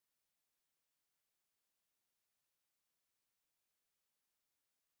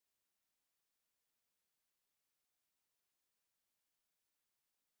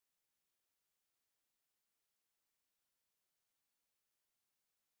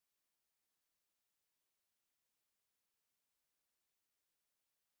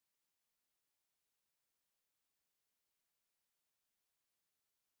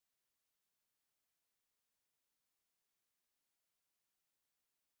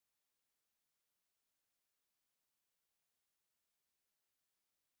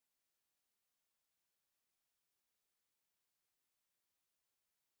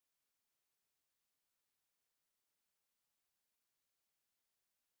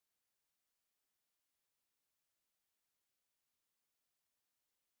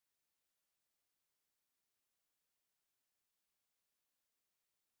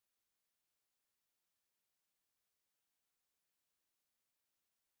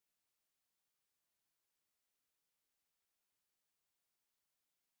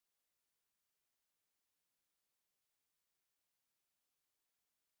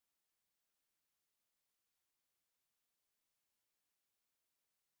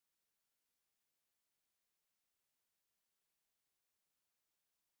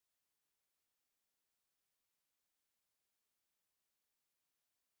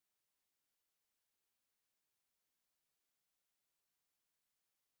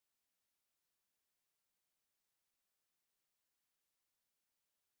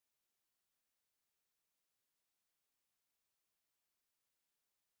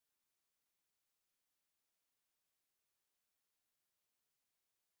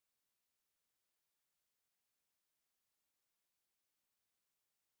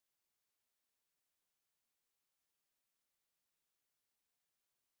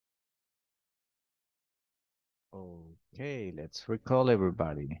 Okay, let's recall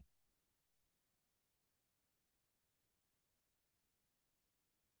everybody.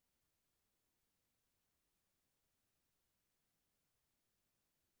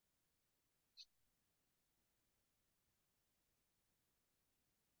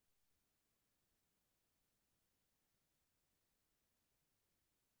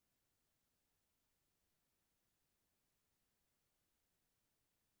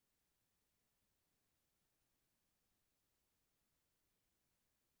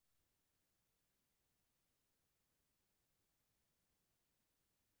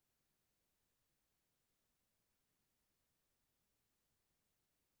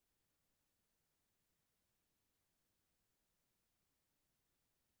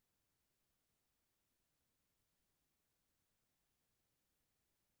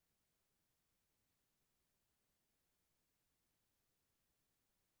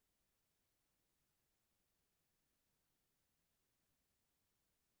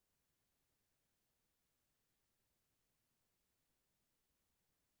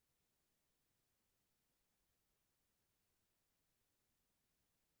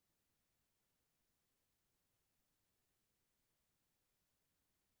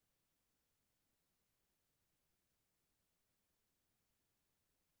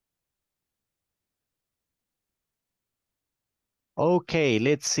 Okay,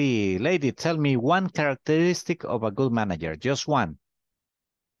 let's see. Lady, tell me one characteristic of a good manager. Just one.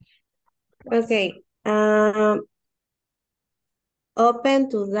 Okay. Open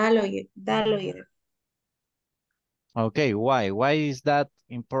to dialogue. Okay, why? Why is that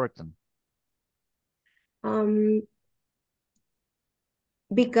important? Um,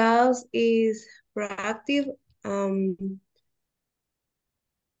 because it's proactive. Um,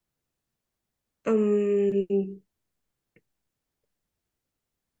 um,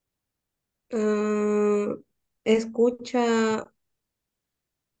 escucha.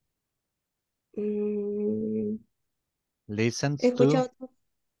 mm, Listens to escucha.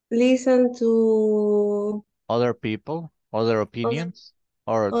 Listen to other people, other other opinions,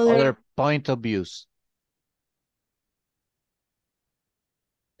 or other. other point of views.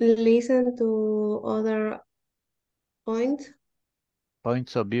 Listen to other points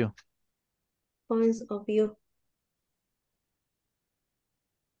Points of view. points of view.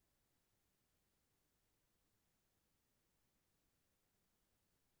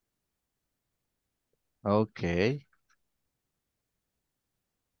 Okay.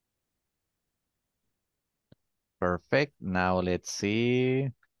 Perfect. Now let's see.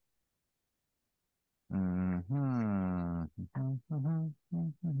 Mhm.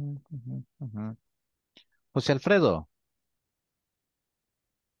 José Alfredo,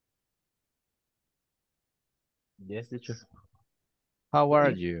 Yes, teacher. how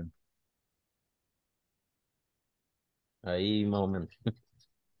are you? Ahí más o menos.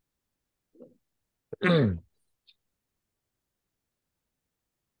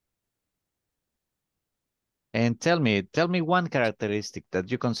 And tell me one characteristic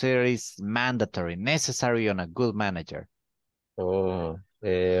that you consider is mandatory, necessary on a good manager. Oh,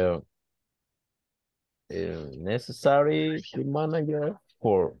 necessary to manager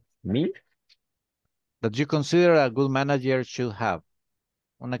for me. That you consider a good manager should have.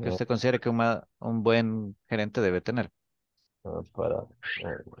 Una que No, usted considere que un buen gerente debe tener. no,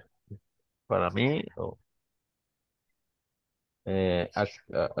 para mí, oh,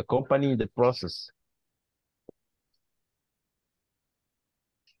 accompany the process.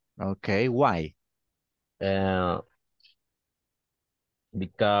 Okay, why? Uh,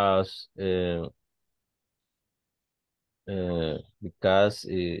 because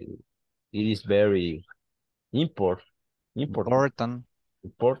it is very important Important.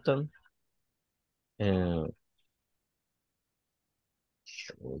 important uh,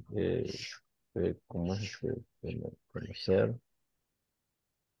 eh, ¿cómo es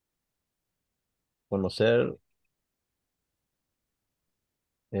conocer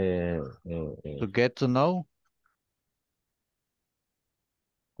To get to know.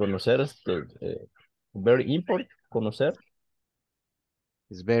 conocer very important conocer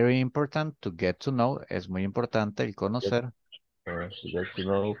It's very important to get to know. Es muy importante el get, conocer. get to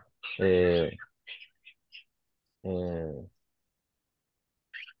know eh, eh,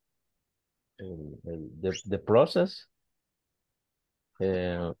 the process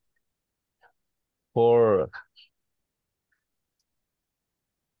uh, for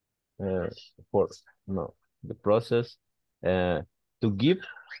uh, for no the process uh, to give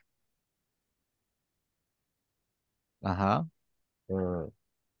Ajá. uh,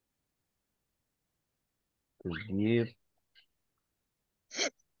 to give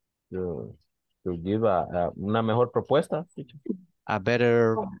To give una mejor propuesta, teacher. A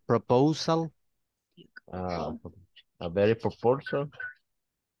better proposal. Uh, a better proposal.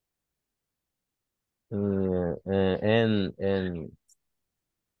 And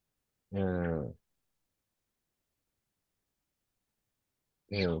uh,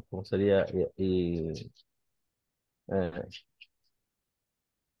 ¿cómo sería? Eh,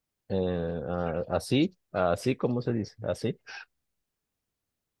 así, ¿cómo se dice? Así.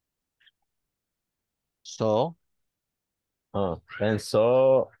 So, And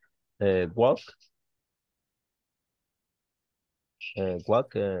so, walk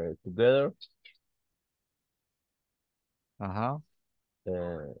together, ajá.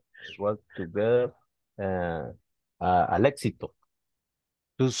 work together, al éxito,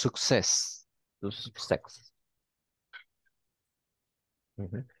 To success. to success.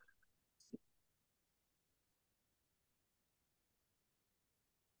 Ujú.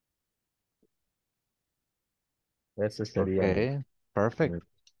 Ese sería Okay, perfect.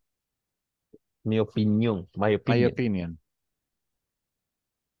 mi opinión, my My opinion. opinion.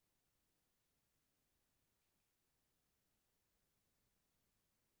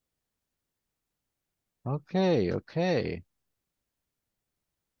 Okay, okay.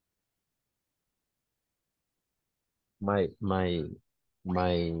 My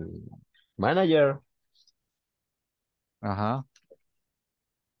manager Ajá.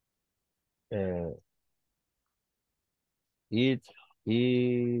 eh, it,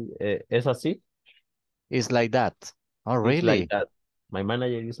 es así. It's like that. Oh, It's like really? that. My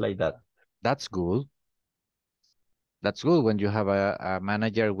manager is like that. That's good. That's good when you have a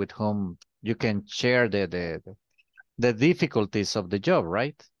manager with whom you can share the difficulties of the job,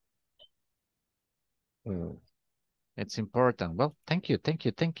 right? Mm. It's important. Well, thank you, thank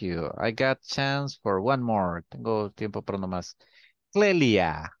you, thank you. I got chance for one more. Tengo tiempo para uno más.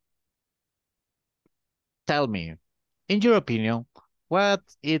 Clelia, tell me, in your opinion, what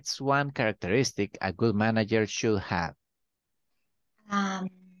is one characteristic a good manager should have? Um,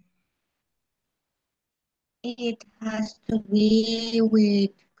 it has to be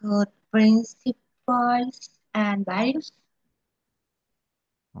with good principles and values,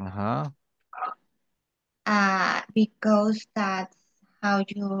 Uh-huh. because that's how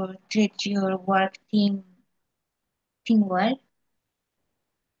you treat your work team well.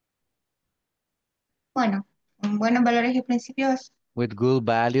 Bueno, con buenos valores y principios, With good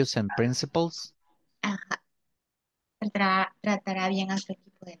values and principles? ajá, tratará bien a su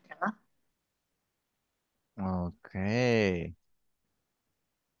equipo de trabajo. Okay.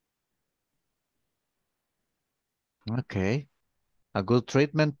 Okay. A good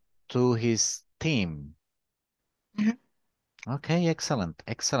treatment to his team. Ujú. Okay, excellent,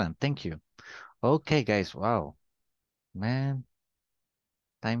 excellent. Thank you. Okay, guys. Wow. Man,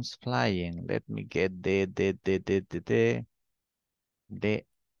 time's flying. Let me get the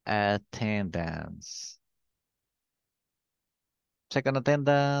attendance. Second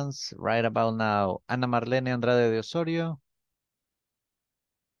attendance right about now. Ana Marlene Andrade de Osorio.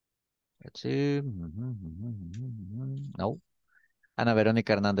 Let's see. No. Ana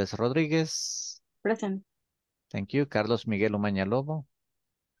Verónica Hernández Rodríguez. Present. Thank you. Carlos Miguel Umaña Lobo.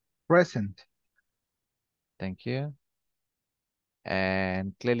 Present. Thank you.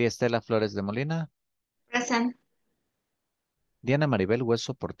 And Clelia Estela Flores de Molina. Present. Diana Maribel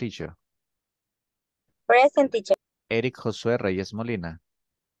Hueso Portillo. Present, teacher. Eric Josué Reyes Molina.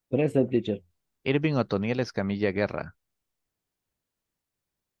 Present, teacher. Irving Otoniel Escamilla Guerra.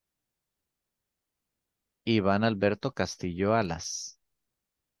 Iván Alberto Castillo Alas.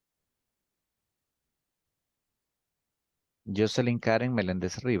 Jocelyn Karen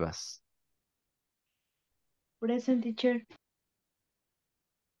Meléndez Rivas. Present, teacher.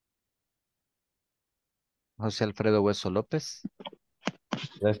 José Alfredo Hueso López.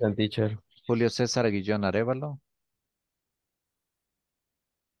 Present, teacher. Julio César Guillón Arévalo.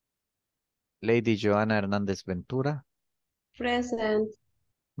 Lady Joana Hernández Ventura. Present.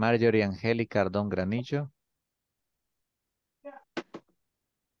 Marjorie Angélica Ardón Granillo.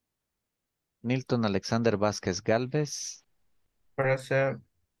 Nilton Alexander Vázquez Galvez. Present.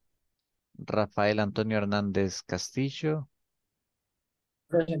 Rafael Antonio Hernández Castillo.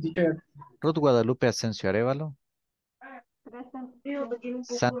 Present, teacher. Ruth Guadalupe Asensio Arévalo. Present.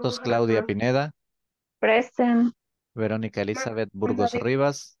 Santos Claudia Pineda. Present. Verónica Elizabeth Burgos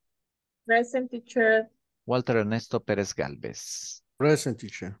Rivas. Present, teacher. Walter Ernesto Pérez Galvez. Present,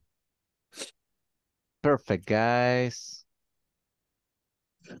 teacher. Perfect, guys.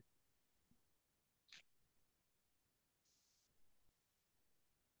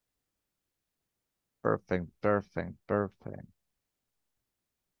 Perfect, perfect, perfect.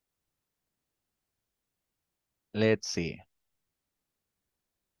 Let's see.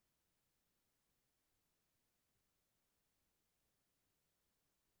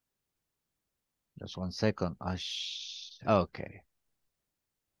 Just 1 second. Okay.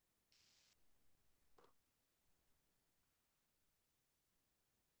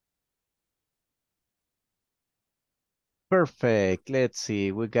 Perfect. Let's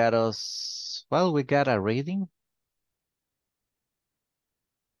see. We got a reading.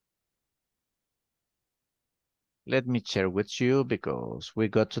 Let me share with you because we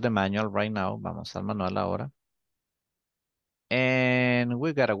got to the manual right now. Vamos al manual ahora. And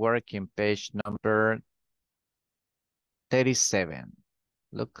we got a working page number 37.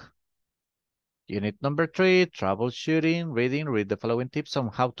 Look. Unit number 3, troubleshooting, reading. Read the following tips on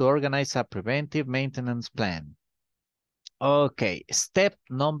how to organize a preventive maintenance plan. Okay, step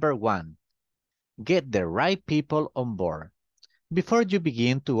number 1. Get the right people on board. Before you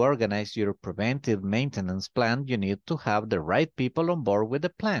begin to organize your preventive maintenance plan, you need to have the right people on board with the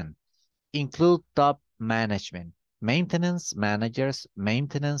plan. Include top management, maintenance managers,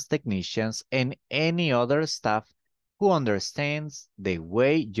 maintenance technicians, and any other staff who understands the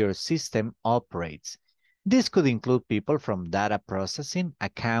way your system operates. This could include people from data processing,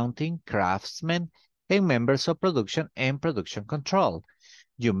 accounting, craftsmen, and members of production and production control.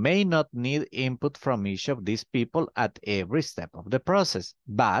 You may not need input from each of these people at every step of the process,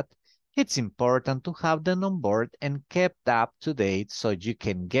 but it's important to have them on board and kept up to date so you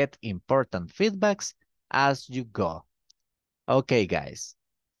can get important feedbacks as you go. Okay, guys.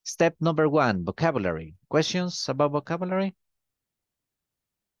 Step number 1, vocabulary. Questions about vocabulary?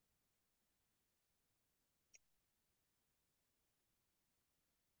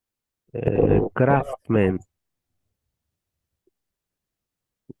 Craftsman.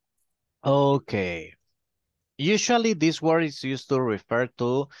 Okay. Usually this word is used to refer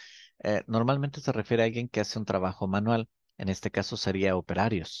to, normalmente se refiere a alguien que hace un trabajo manual. En este caso sería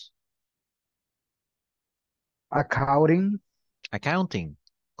operarios. Accounting. Accounting.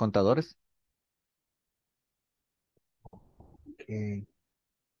 Contadores. Okay.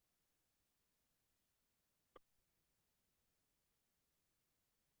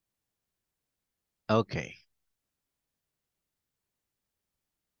 Okay.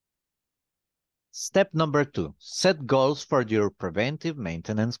 Step number 2, set goals for your preventive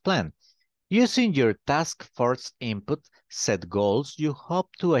maintenance plan. Using your task force input, set goals you hope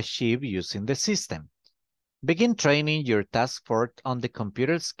to achieve using the system. Begin training your task force on the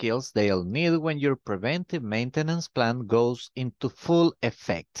computer skills they'll need when your preventive maintenance plan goes into full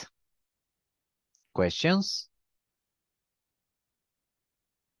effect. Questions?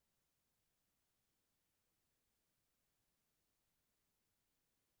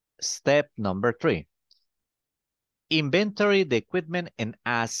 Step number 3. Inventory the equipment and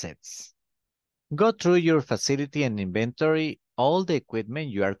assets. Go through your facility and inventory all the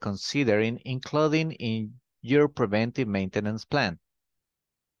equipment you are considering, including in your preventive maintenance plan.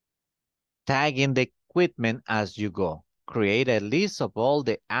 Tag in the equipment as you go. Create a list of all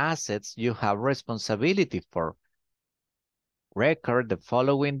the assets you have responsibility for. Record the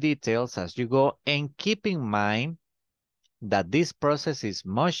following details as you go and keep in mind that this process is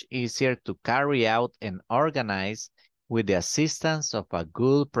much easier to carry out and organize with the assistance of a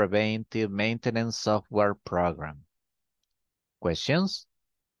good preventive maintenance software program. Questions?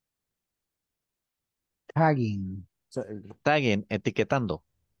 Tagging. Tagging, etiquetando.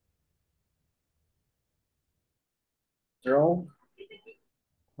 Draw.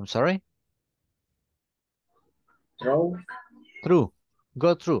 I'm sorry? Draw. Through.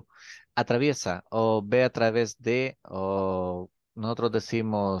 Go through. Atraviesa o ve a través de, o nosotros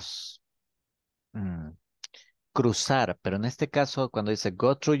decimos cruzar, pero en este caso cuando dice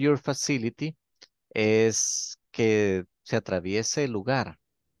go through your facility es que se atraviese el lugar,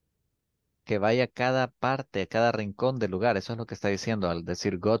 que vaya a cada parte, a cada rincón del lugar. Eso es lo que está diciendo al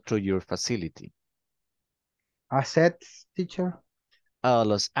decir go through your facility. Assets, teacher.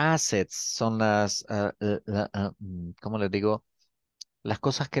 Los assets son las, ¿cómo les digo? Las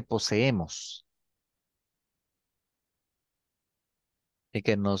cosas que poseemos y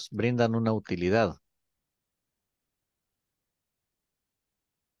que nos brindan una utilidad.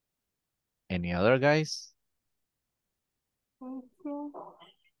 Any other guys?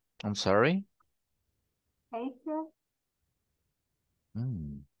 I'm sorry? No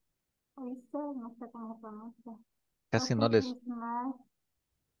sé cómo se pronuncia. Casi no les,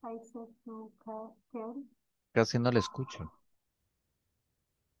 casi no le escucho.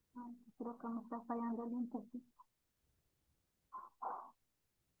 Creo que me está fallando el internet.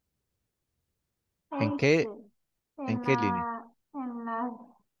 ¿En qué línea? En la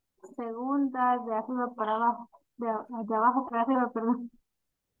segunda de arriba para abajo. de abajo para arriba, perdón.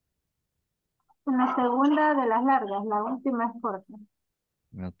 En la segunda de las largas, la última es corta.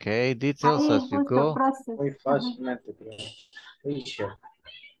 Okay, details Ahí as you justo go. process. Muy Ajá. fácilmente, pero Asia,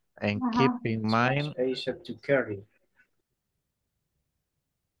 And keep Ajá. in mind Asia to carry.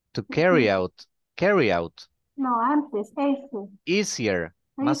 to carry out. Carry out. No, antes, ese. Easier.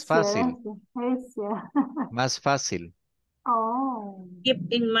 Más Easier, fácil. easier. Más fácil. Oh.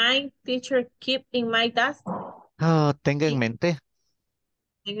 Keep in mind, teacher, keep in mind that. Oh, tenga en Keep mente.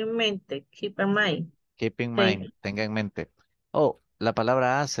 en mente, keep in mind. Keep in Thank mind. you. Tenga en mente. Oh, la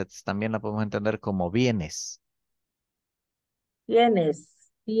palabra assets también la podemos entender como bienes. Bienes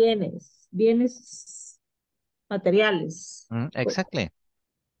materiales. Exactly.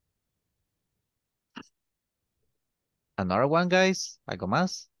 Another one, guys. ¿Algo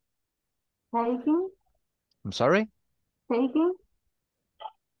más? Taking, I'm sorry. taking.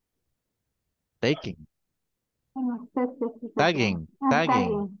 Taking. No sé si se pronuncia. Tagging. Ah, Tagging.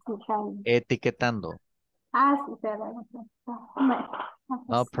 tagging, sí, tagging. Etiquetando. Ah, sí, perdón.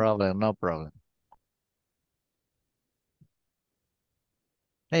 No problem. No problem.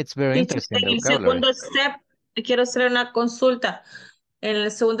 It's very Teacher, interesting, the en el vocabulary. segundo step, quiero hacer una consulta. En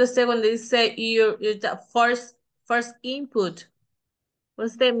el segundo step, donde dice the first input.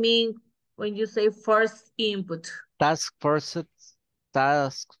 What's the mean when you say first input? Task forces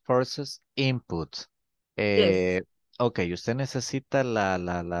input. Yes. Ok, usted necesita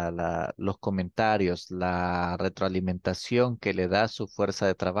los comentarios, la retroalimentación que le da su fuerza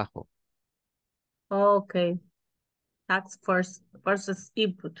de trabajo. Okay. Task force versus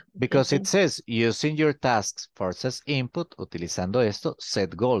input. Okay, Because it thank says, using your task forces input, utilizando esto,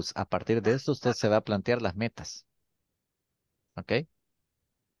 set goals. A partir de esto, usted se va a plantear las metas. Ok. you.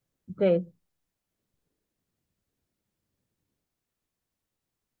 Okay.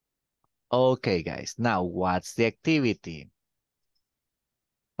 Okay, guys. Now, what's the activity?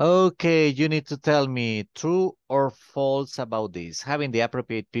 Okay, you need to tell me true or false about this. Having the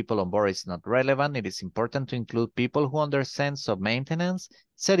appropriate people on board is not relevant. It is important to include people who understand some maintenance.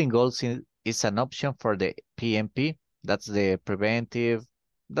 Setting goals is an option for the PMP. That's the preventive.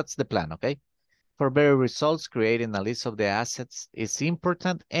 That's the plan, okay? For better results, creating a list of the assets is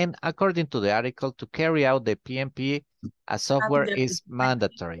important. And according to the article, to carry out the PMP, a software is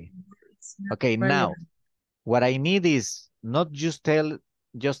mandatory. Okay, now, what I need is not just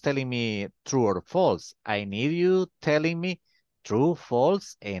telling me true or false. I need you telling me true,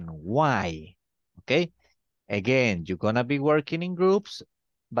 false, and why. Okay? Again, you're gonna be working in groups,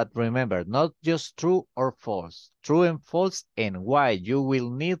 but remember, not just true or false. True and false, and why. You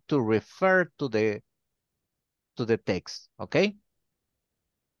will need to refer to the text. Okay?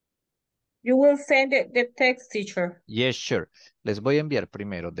 You will send the text, teacher. Yes, sure. Les voy a enviar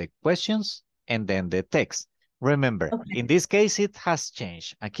primero the questions and then the text. Remember, in this case, it has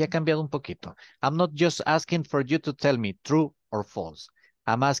changed. Aquí ha cambiado un poquito. I'm not just asking for you to tell me true or false.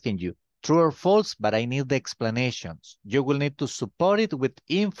 I'm asking you true or false, but I need the explanations. You will need to support it with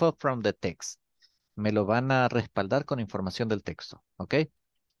info from the text. Me lo van a respaldar con información del texto, okay?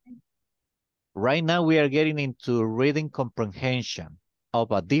 Right now, we are getting into reading comprehension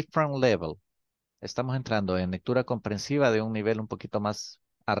of a different level. Estamos entrando en lectura comprensiva de un nivel un poquito más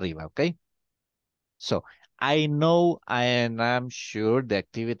arriba, ¿ok? So, I know and I'm sure the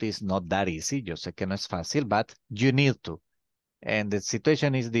activity is not that easy. Yo sé que no es fácil, but you need to. And the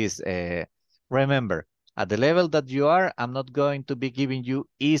situation is this. Remember, at the level that you are, I'm not going to be giving you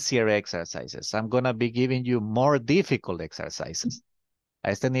easier exercises. I'm going to be giving you more difficult exercises. A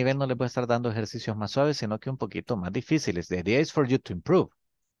este nivel no le voy a estar dando ejercicios más suaves, sino que un poquito más difíciles. The idea is for you to improve.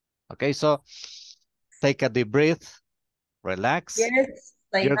 Okay, so take a deep breath, relax. Yes,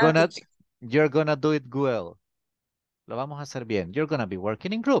 I You're know, gonna teacher. you're gonna do it well. Lo vamos a hacer bien. You're gonna be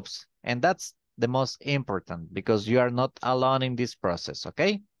working in groups, and that's the most important because you are not alone in this process,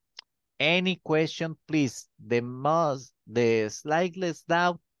 okay? Any question, please. The slightest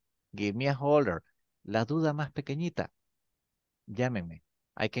doubt, give me a holler. La duda más pequeñita, llámeme.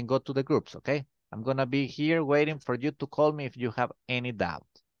 I can go to the groups, okay? I'm gonna be here waiting for you to call me if you have any doubt.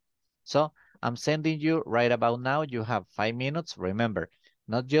 So I'm sending you right about now. You have 5 minutes. Remember,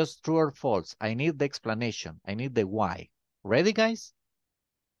 not just true or false. I need the explanation. I need the why. Ready, guys?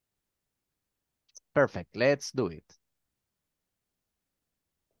 Perfect. Let's do it.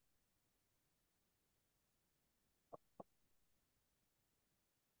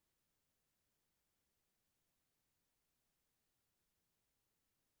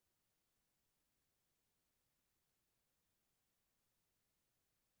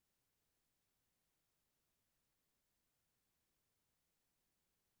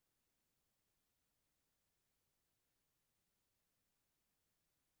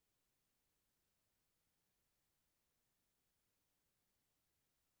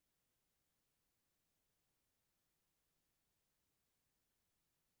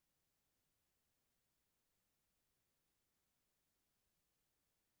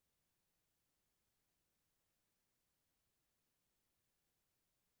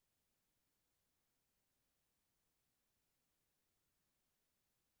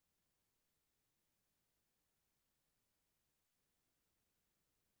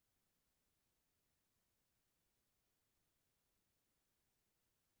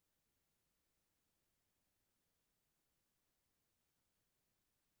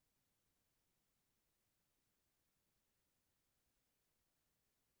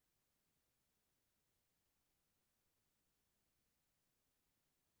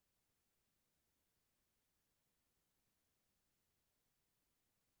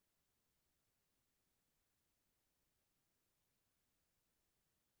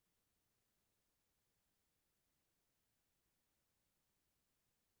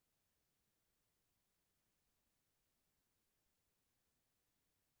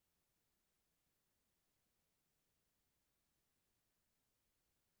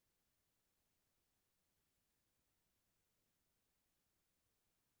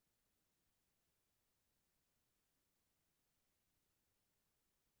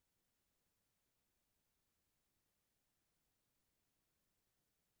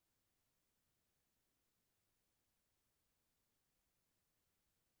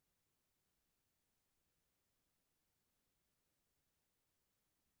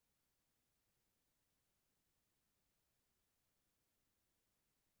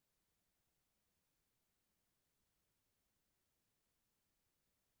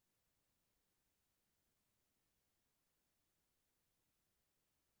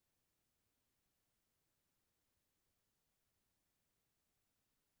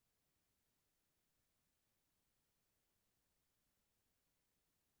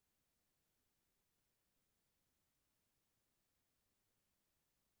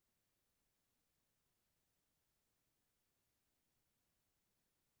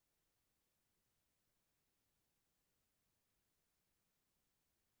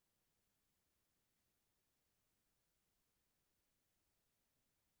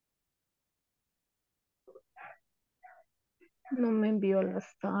 No me envió la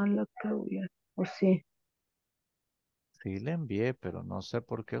sala, Claudia. ¿O sí? Sí le envié, pero no sé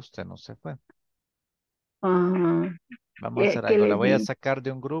por qué usted no se fue. Ah, Vamos a hacer ¿qué algo. La le voy a di? sacar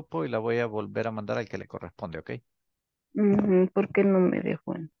de un grupo y la voy a volver a mandar al que le corresponde, ¿ok? Ujú, ¿por qué no me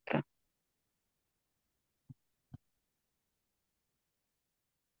dejó entrar?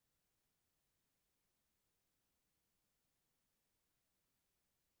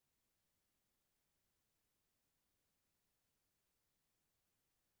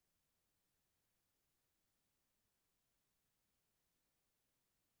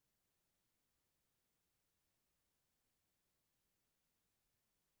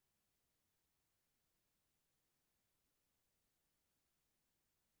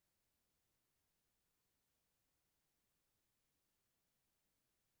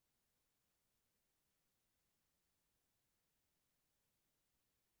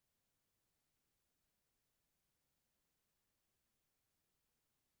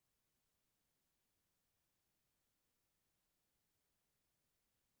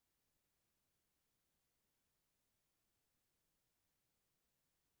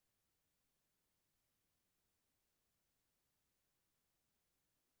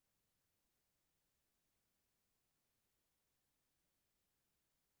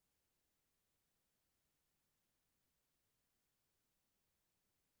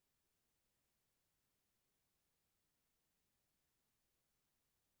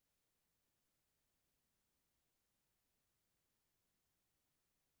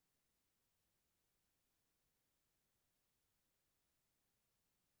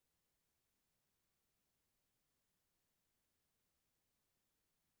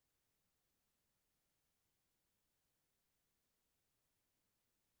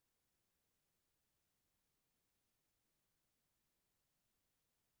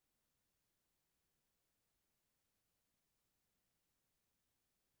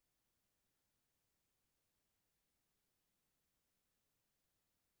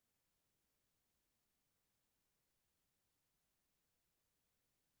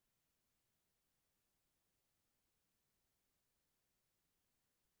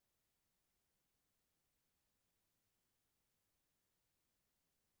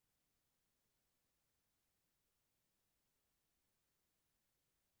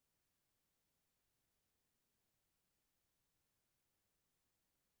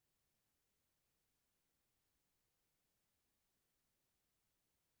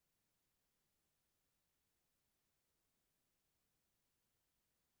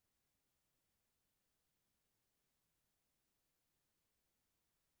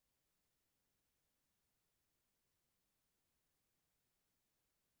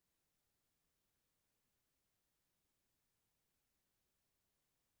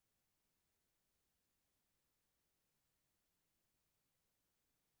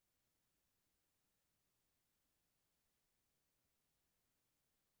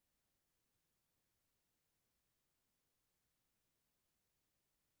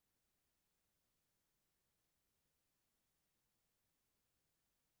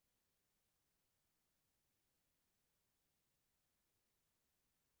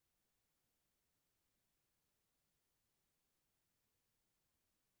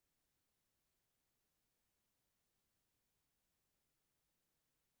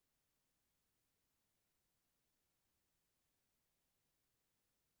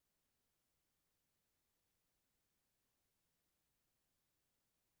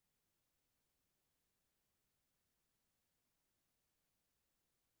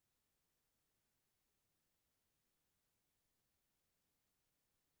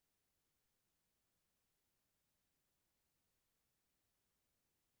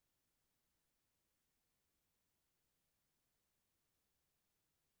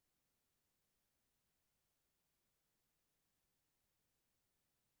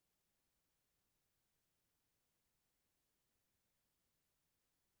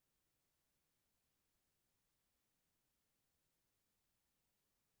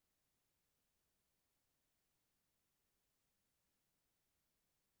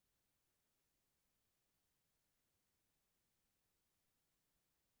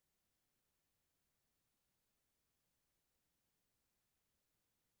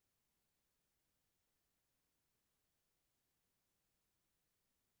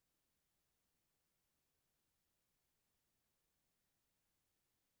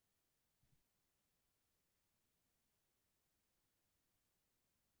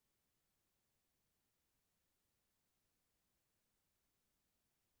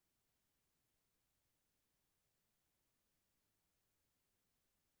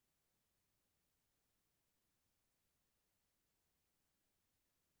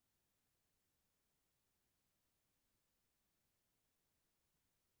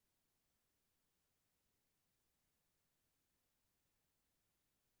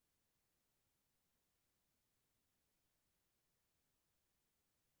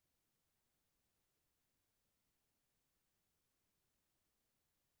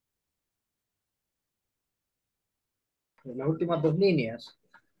 En las últimas dos líneas.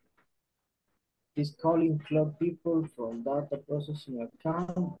 This call include people from data processing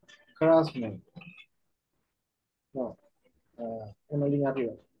account, craftsmen. No, una línea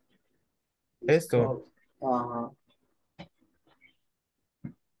arriba. This Esto. call, ajá.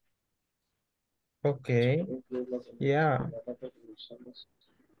 Okay. Yeah.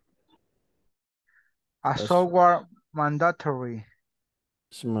 A That's software mandatory.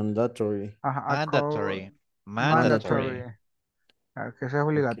 it's mandatory. Ajá, a code Mandatory. Mandatory. mandatory. Que eso es Okay.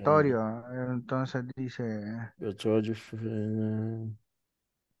 obligatorio. Entonces dice, The charge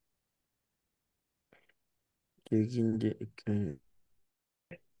taking the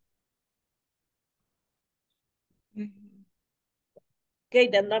Okay,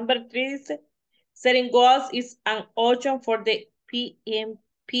 the number 3 is setting goals is an option for the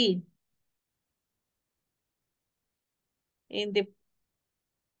PMP.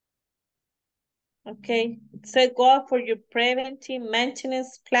 Okay, set goal for your preventive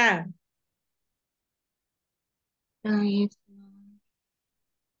maintenance plan. Yes.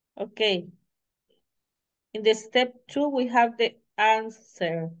 Okay. In the step 2, we have the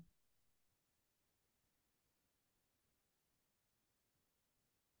answer.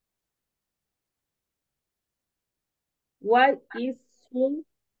 What is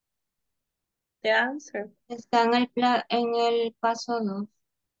the answer? Está en el paso 2.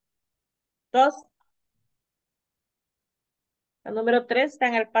 2. La número 3 está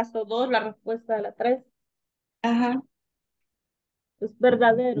en el paso 2, la respuesta de la 3. Ajá. Es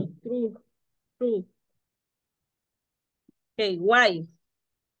verdadero, true, true. Okay, why?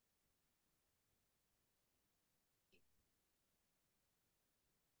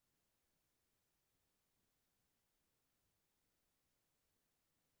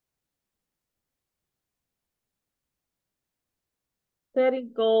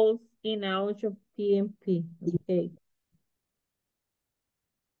 Setting goals in our PMP. Okay.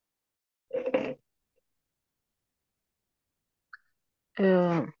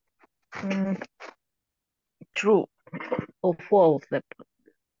 True o false.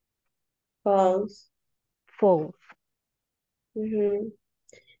 False. False.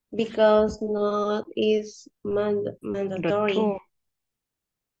 Because not is The mandatory. true,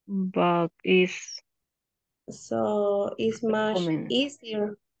 but is So it's much common.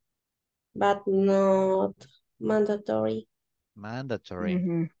 easier, but not mandatory. Mandatory.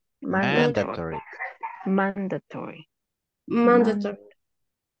 Mandatory. Mandatory. Mandatory. Mandatory.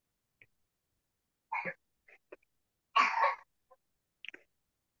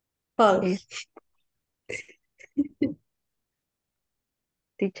 False.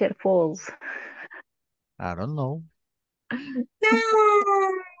 Teacher false. I don't know. No.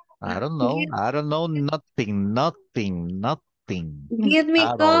 I don't know. I don't know nothing, nothing, nothing. Give me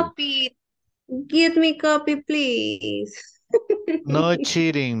At all. copy. Give me copy, please. No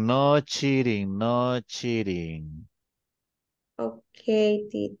cheating, no cheating, no cheating. Okay,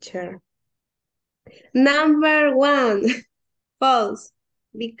 teacher. Number 1, false.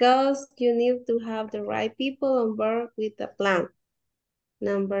 Because you need to have the right people on board with the plan.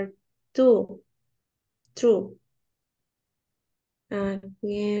 Number 2, true.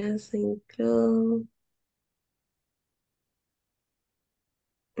 Yes, include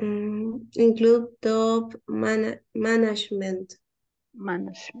top management.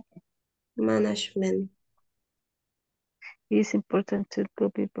 Management. It's important to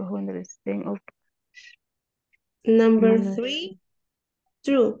include people who understand of Number 3,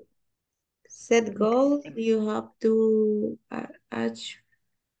 true. Set goals you have to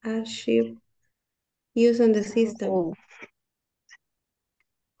achieve using the system.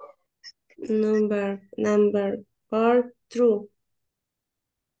 Number 4, true.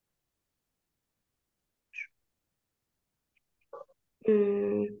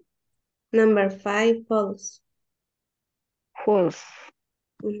 Number 5, false. False.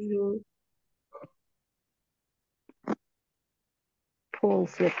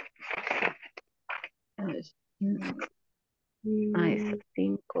 False. Nice.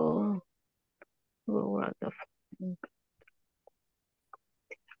 5.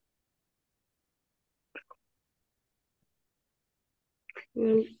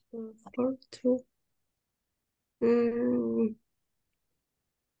 Four, true.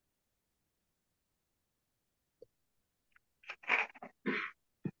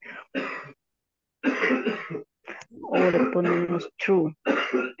 Ahora ponemos true.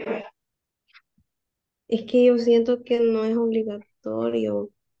 Es que yo siento que no es obligatorio.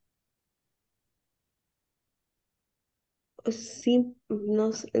 Sí,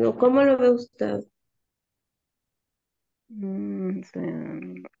 no sé, no, ¿cómo lo ve usted?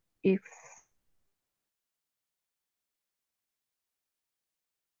 If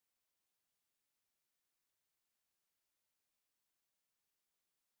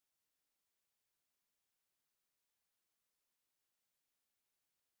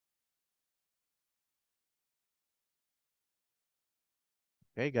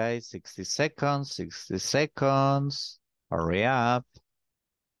Okay, guys, 60 seconds, 60 seconds. Hurry up.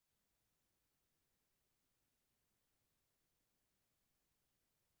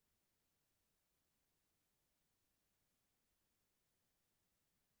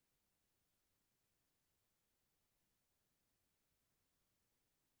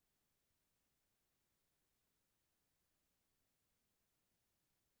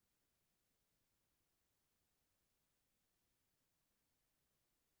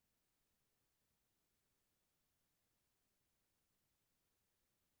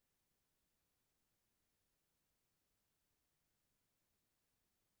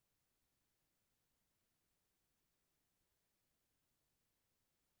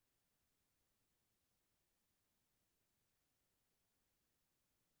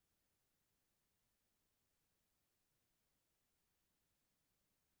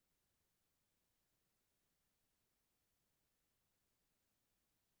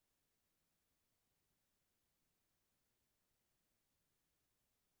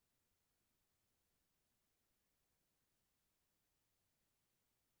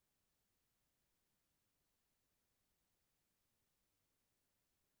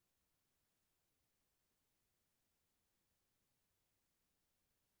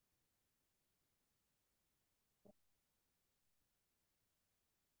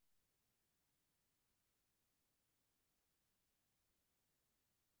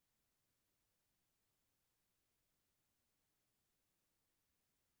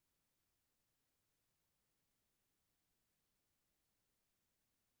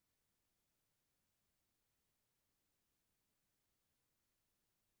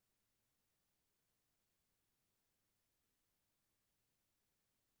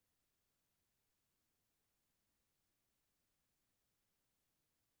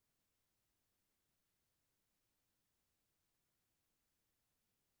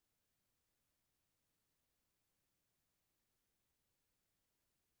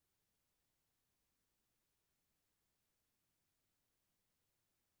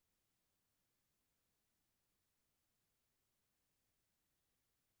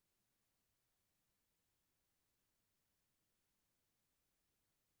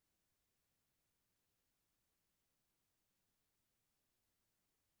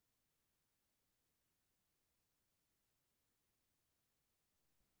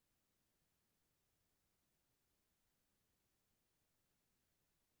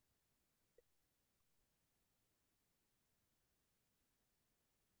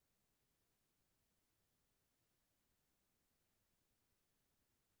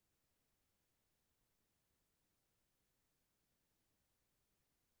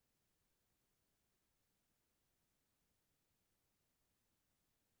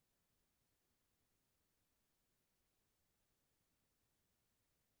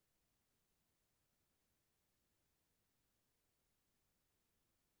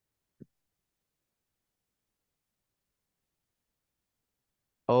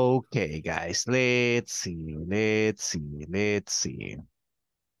 Okay, guys, let's see, let's see, let's see.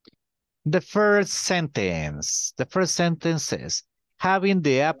 The first sentence says, having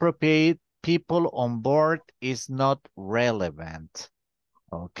the appropriate people on board is not relevant.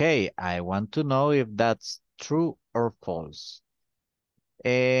 Okay, I want to know if that's true or false.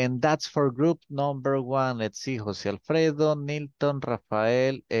 And that's for group number one. Let's see, Jose Alfredo, Nilton,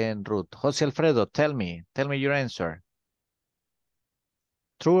 Rafael, and Ruth. Jose Alfredo, tell me your answer.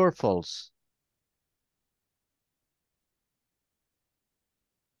 True or false?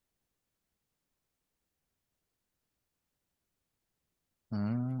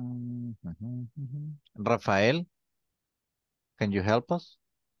 Rafael, can you help us?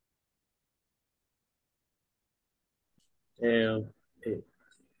 Eh,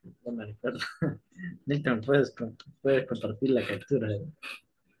 no me recuerdo. Nilton, puedes compartir la captura en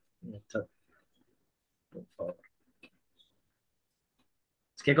el chat, por favor.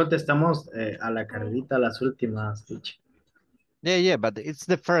 Es que contestamos a la carrerita las últimas, teacher. Yeah, but it's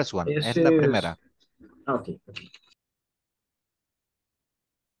the first one. Es la primera. Okay.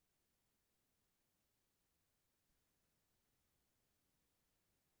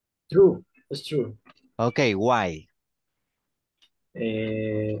 True, it's true. Okay, why?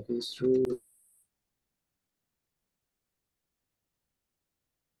 It's true.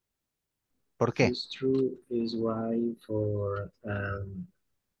 ¿Por qué? It's true is why for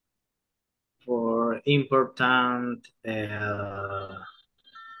important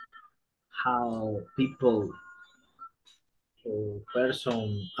how people or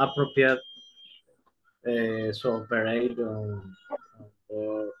person appropriate so operate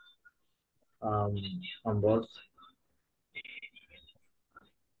board, on board.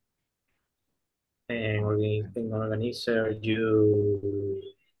 in organizer, you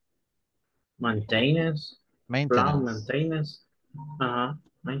maintenance, plan Maintenance. maintenance.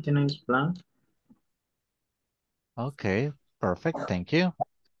 Maintenance plan. Okay, perfect. Thank you.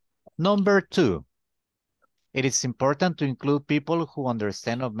 Number 2. It is important to include people who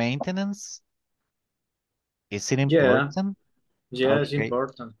understand of maintenance. Is it important? Yeah, it's Okay.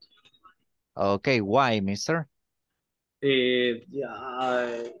 important. Okay, why, mister?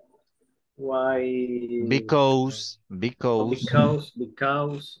 Yeah, why? Because,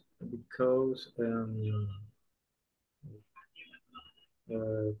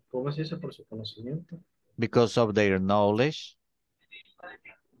 ¿cómo se dice? Por su conocimiento. because of their knowledge.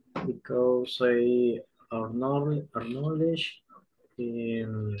 Because our knowledge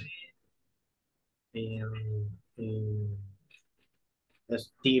in a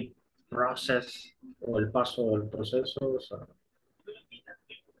steep process o el paso del proceso, o sea,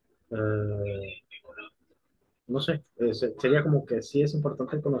 no sé, sería como que sí es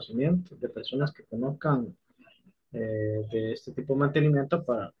importante el conocimiento de personas que conozcan de este tipo de mantenimiento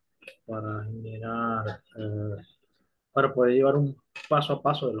para generar, para poder llevar un paso a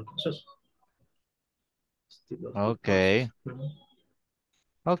paso de los procesos. Okay.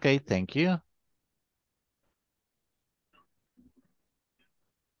 Okay, thank you.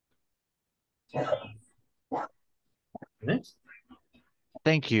 Next.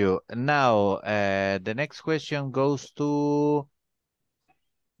 Thank you. Now, the next question goes to,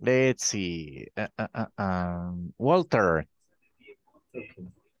 let's see, Walter. Okay.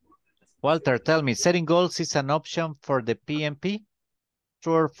 Walter, tell me, setting goals is an option for the PMP?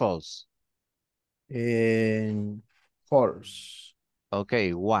 True or false? False.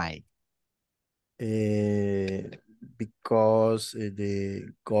 Okay, why? Because the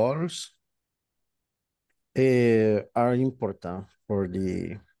goals are important for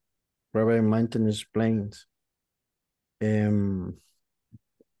the private maintenance plans.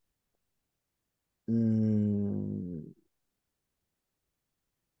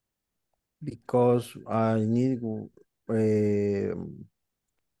 Because I need for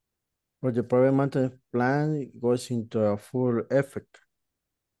the private maintenance plan goes into a full effect.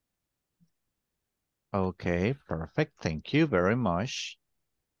 Okay, perfect. Thank you very much.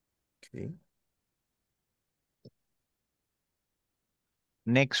 Okay.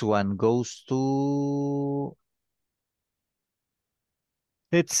 Next one goes to,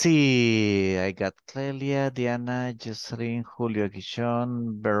 let's see. I got Clelia, Diana, Jocelyn, Julio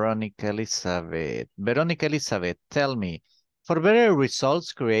Guichon, Veronica Elizabeth. Veronica Elizabeth, tell me, for better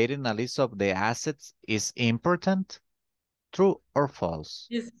results, creating a list of the assets is important? True or false?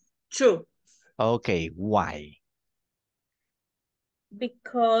 It's true. Okay, why?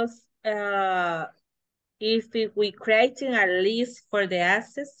 Because if we creating a list for the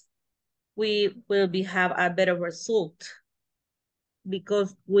assets, we will have a better result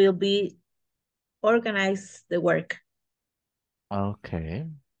because we'll be organize the work. Okay.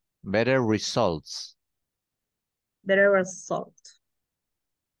 Better results. Better result.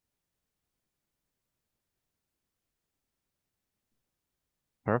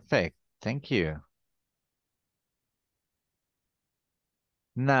 Perfect. Thank you.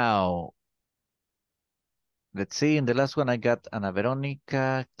 Now, let's see. In the last one, I got Ana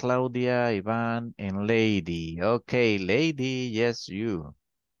Veronica, Claudia, Ivan, and Lady. Okay, Lady, yes, you.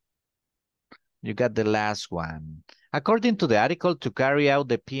 You got the last one. According to the article, to carry out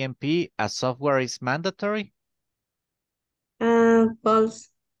the PMP, a software is mandatory? False.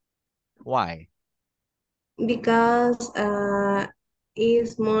 Why? Because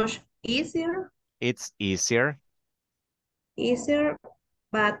it's much easier. It's easier. Easier,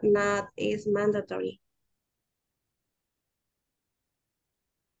 but not is mandatory.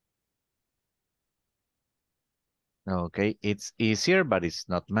 Okay, it's easier, but it's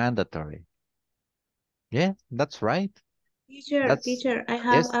not mandatory. Yeah, that's right. Teacher, I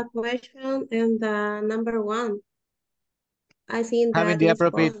have Yes. a question in the number 1. I think Having that the is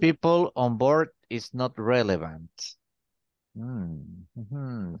appropriate false. people on board is not relevant.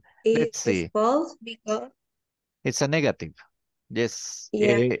 Let's It's see. false because It's a negative. Yes,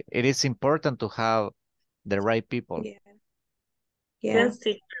 yeah, it is important to have the right people. yeah. Yes,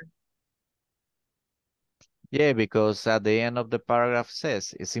 teacher. Yeah, because at the end of the paragraph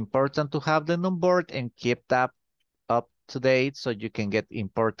says it's important to have them on board and keep that up to date so you can get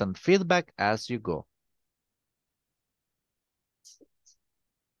important feedback as you go.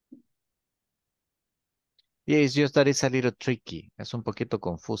 Yeah, it's just that it's a little tricky. Es un poquito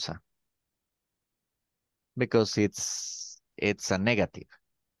confusa. Because it's a negative.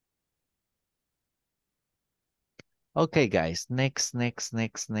 Okay, guys, next.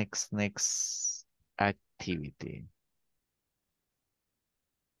 activity.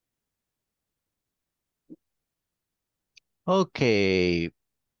 Okay.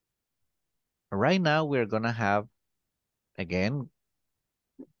 Right now we're gonna have, again,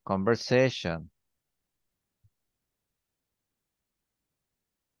 conversation.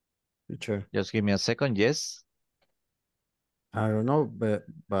 Teacher, Just give me a second, yes. I don't know, but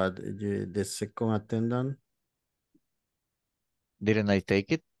the second attendant, Didn't I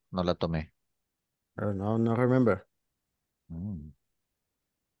take it? No la tomé. I don't know, not remember. Mm.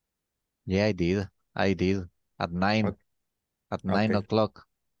 Yeah, I did. I did. At 9. Okay, At 9 okay, o'clock.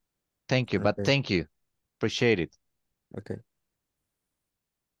 Thank you, but okay, thank you. Appreciate it. okay.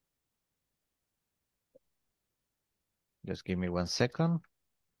 Just give me 1 second.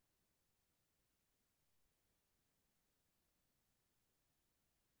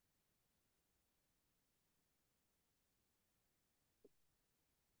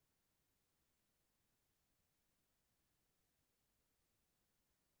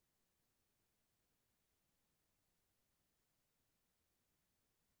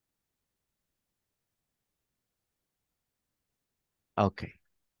 Okay.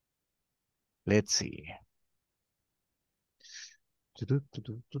 Let's see.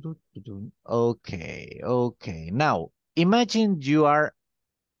 Okay, okay. Now, imagine you are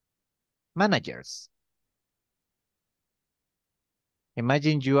managers.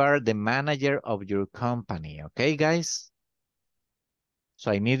 Imagine you are the manager of your company, okay, guys? So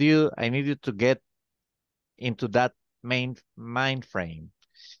I need you to get into that main mind frame.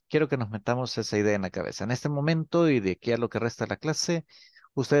 Quiero que nos metamos esa idea en la cabeza. En este momento y de aquí a lo que resta de la clase,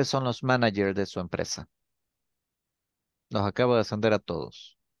 ustedes son los managers de su empresa. Los acabo de ascender a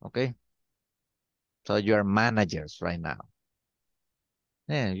todos, ¿ok? So you are managers right now.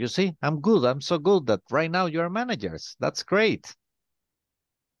 Yeah, you see, I'm good. I'm so good that right now you are managers. That's great.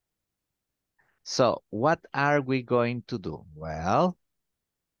 So what are we going to do? Well,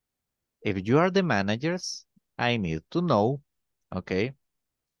 if you are the managers, I need to know, okay,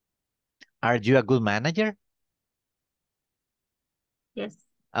 are you a good manager? Yes.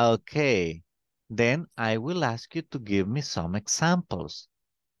 Okay, then I will ask you to give me some examples.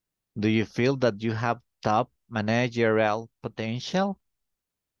 Do you feel that you have top managerial potential?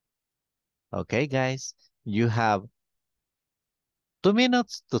 Okay, guys, you have 2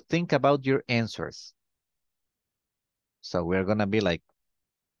 minutes to think about your answers. So we're gonna be like,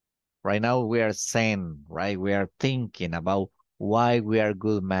 right now we are saying, right? We are thinking about why we are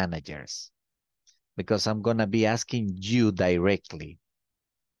good managers. Because I'm gonna be asking you directly.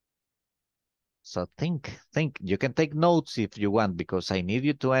 So think. You can take notes if you want, because I need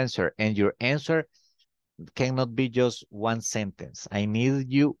you to answer, and your answer cannot be just one sentence. I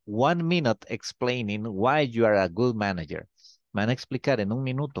need you 1 minute explaining why you are a good manager. Me van a explicar en 1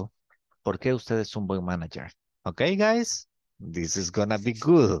 minuto por qué usted es un buen manager. Okay, guys? This is gonna be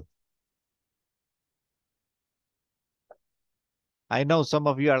good. I know some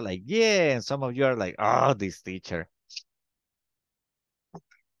of you are like, yeah, and some of you are like, oh, this teacher.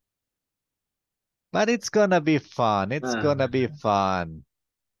 But it's gonna be fun. It's gonna be fun.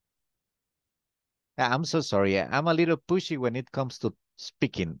 I'm so sorry. I'm a little pushy when it comes to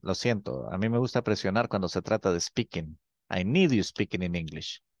speaking. Lo siento. A mí me gusta presionar cuando se trata de speaking. I need you speaking in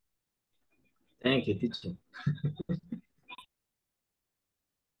English. Thank you, teacher.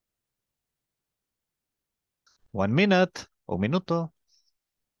 1 minute. 1 minuto.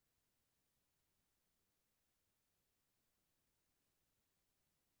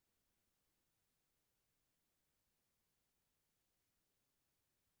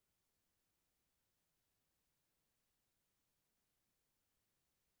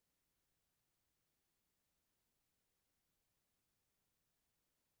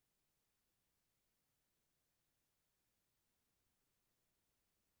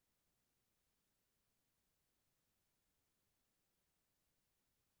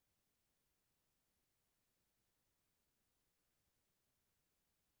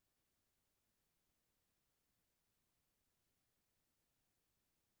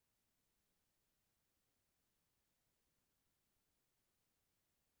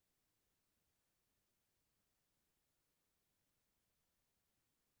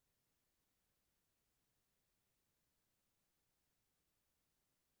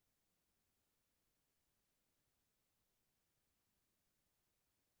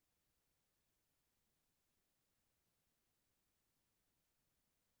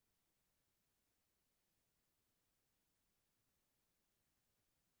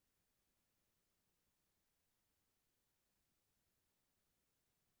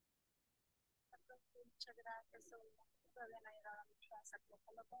 Muchas gracias, todavía no ha llegado a mi trabajo.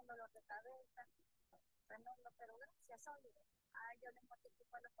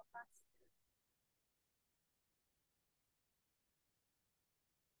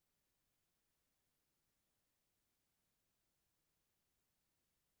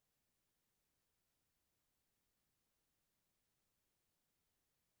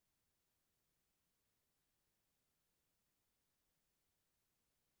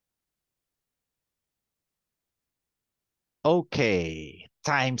 Okay,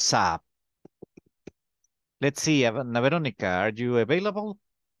 time's up. Let's see, Ana Verónica, are you available?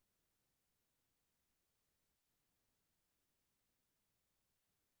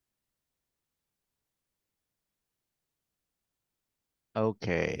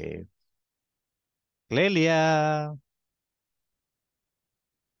 Okay. Clelia.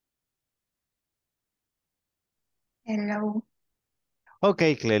 Hello.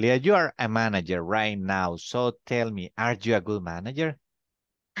 Okay, Clelia, you are a manager right now. So tell me, are you a good manager?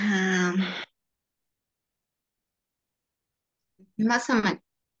 Más o menos.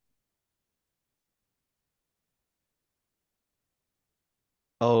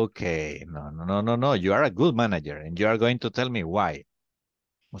 Okay, no. You are a good manager and you are going to tell me why.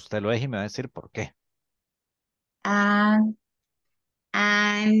 Usted lo es y me va a decir por qué. Um,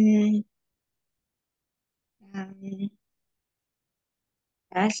 I'm,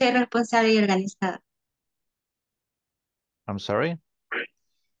 soy responsable y organizada. I'm sorry.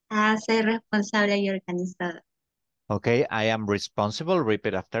 Soy responsable y organizada. Okay, I am responsible.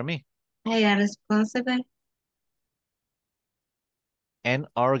 Repeat after me. I am responsible And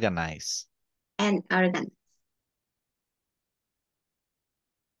organize. and organized.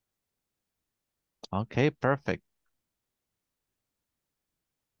 Okay, perfect.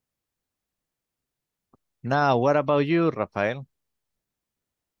 Now, what about you, Rafael?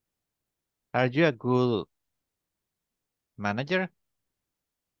 Are you a good manager?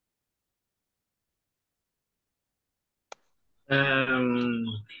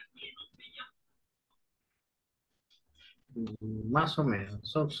 Más o menos,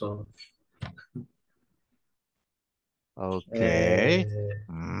 so. Okay.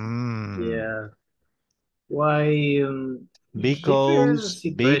 Yeah. Why? Different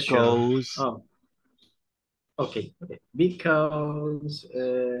situation. Because. Oh, okay. Because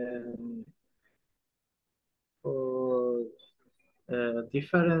for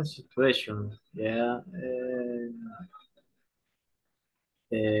different situations. Yeah.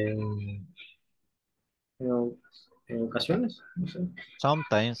 En, en ocasiones, no sé.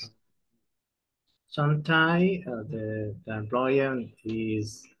 Sometimes. Sometimes the employer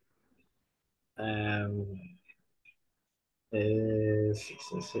is um, se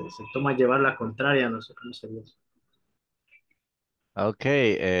toma llevar la contraria, no sé cómo sería eso.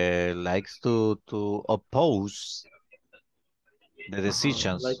 Okay, likes to oppose the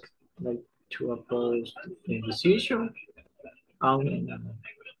decisions. Like to oppose the decision, aun-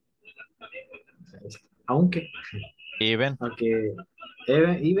 aunque, Even. aunque,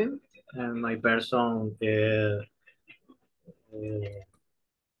 even my person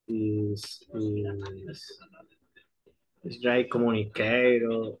is great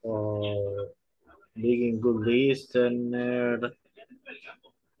communicator or being good listener,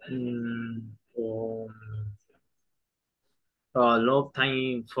 or love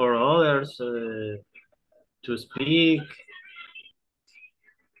time for others to speak,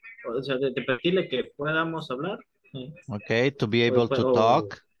 o sea, de permitirle que podamos hablar, Okay, to be able to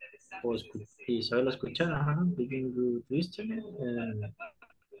talk. Y saberlo escuchar, ajá, being good listener,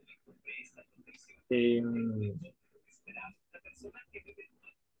 em,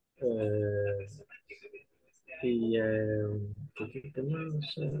 eh, y ¿qué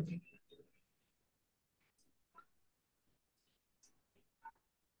tenemos?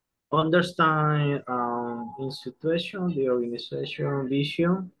 Understand in situation, the organization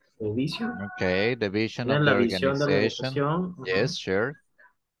vision o vision. Okay, the vision Tener of the la visión de la organization. organización. Yes, sure.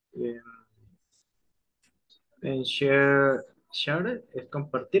 And share it, es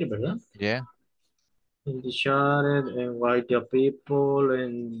compartir, ¿verdad? Yeah. And share it and why the people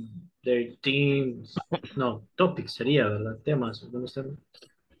and their teams. No, topics sería, ¿verdad? Temas. ¿Dónde están?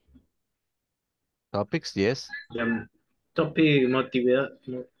 Topics, yes. Topic motivacional.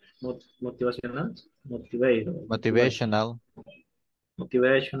 Motivational.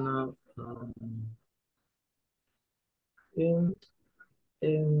 Motivational.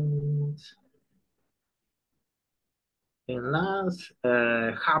 And, and last,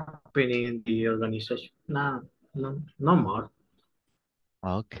 happening in the organization. No more.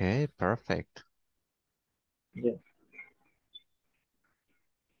 Okay, perfect. Yeah.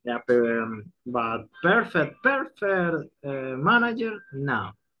 Yeah, but perfect manager,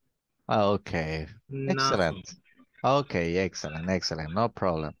 no, Okay, nothing. excellent. Okay, excellent, excellent, no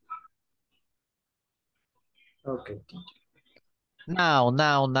problem. Okay. Now.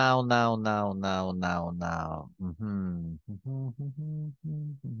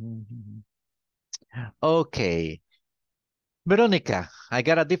 Okay, Veronica, I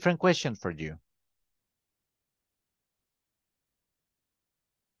got a different question for you.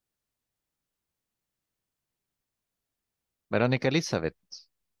 Veronica Elizabeth.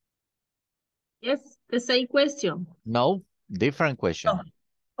 Yes, the same question. No, different question.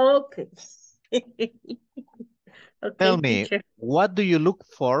 Okay. Tell Okay, me, teacher. what do you look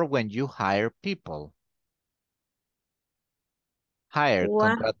for when you hire people? Hire,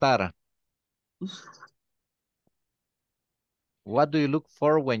 What? contratar. What do you look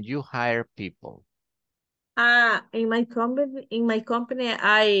for when you hire people? In my company,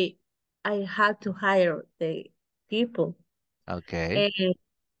 I had to hire the people. Okay. And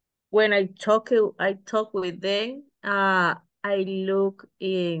when I talk with them, I look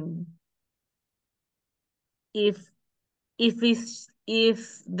in if if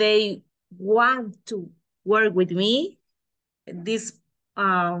they want to work with me, this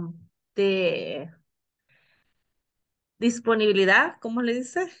the disponibilidad, ¿cómo le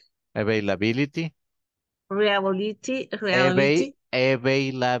dice? Availability. Reliability.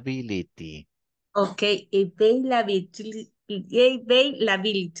 Availability. Okay, availability.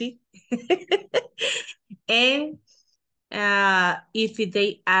 And if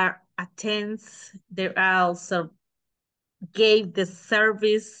they are attends, they also gave the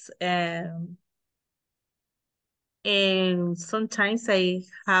service, and sometimes I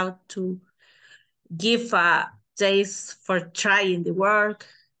have to give days for trying the work,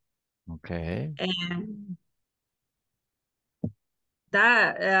 Okay. and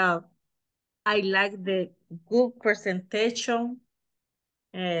that I like the good presentation,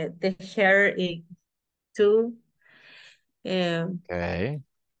 the hair too. Okay.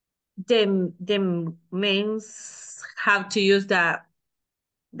 The men's have to use the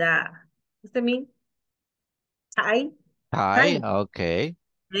what's the mean? Tie. Hi. Okay.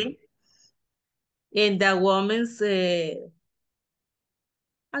 Okay. And the woman's a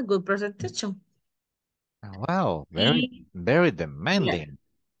good presentation. Wow. Very, And very yeah, demanding.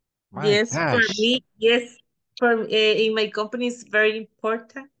 My yes, for gosh. me, yes, for in my company it's very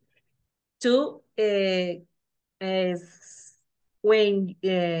important to as when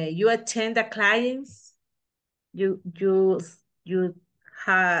you attend the clients, you you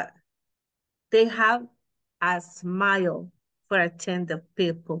have they have a smile for attend the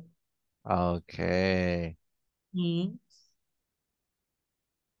people. Okay. Mm.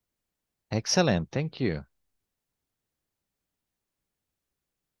 Excellent. Thank you.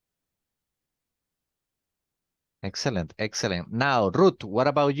 Excellent. Excellent. Now, Ruth, what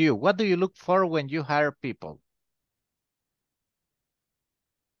about you? What do you look for when you hire people?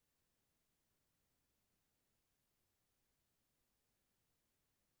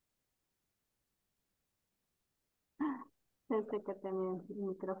 Pensé que tenía el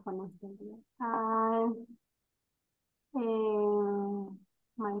micrófono encendido.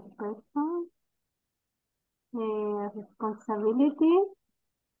 My person, responsibility,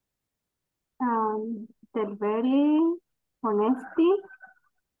 they're very honesty,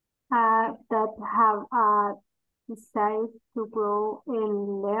 that have a desire to grow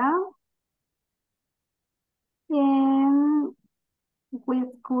and learn, and with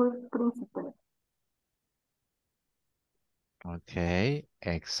good principles. Okay.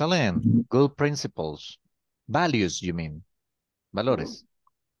 Excellent. Good principles. Values, you mean? Valores.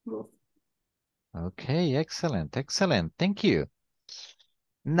 Yes. Okay. Excellent. Excellent. Thank you.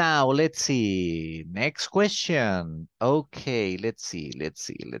 Now, let's see. Next question. Okay. Let's see.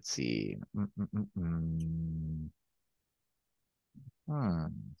 Hmm.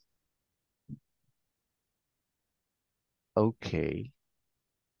 Okay.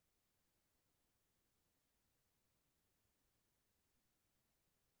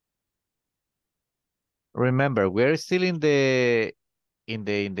 Remember, we're still in the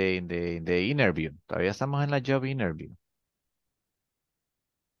interview. Todavía estamos en la job interview.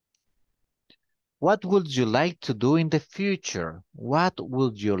 What would you like to do in the future? What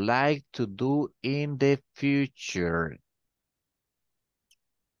would you like to do in the future?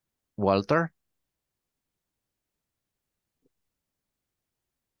 Walter?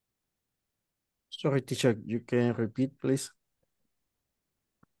 Sorry, teacher, you can repeat, please.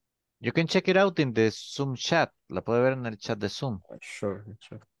 You can check it out in the Zoom chat. La puede ver en el chat de Zoom. Sure.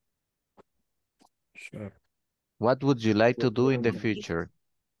 What would you like to do in the future?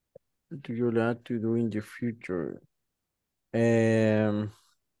 do you like to do in the future?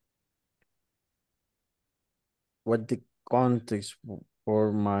 What the context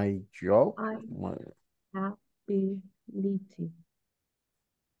for my job? Ability.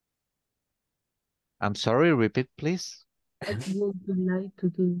 I'm sorry, repeat, please. What would you like to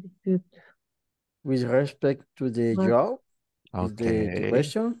do in the future? With respect to the What job? Is the Okay.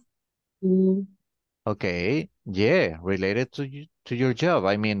 question? would Okay. Yeah, related to to your job.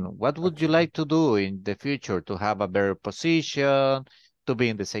 I mean, what would you like to do in the future to have a better position, to be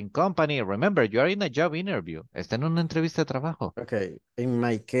in the same company? Remember, you are in a job interview. Está en una entrevista de trabajo. Okay. In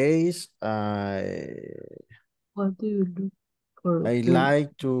my case, what do you look for? I Do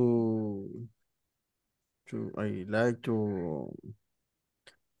like I like to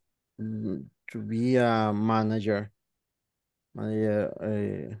be a manager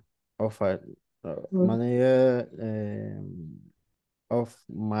of a what manager of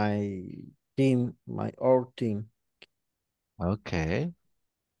my team, my own team. Okay.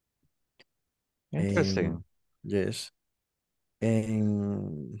 And Interesting. yes,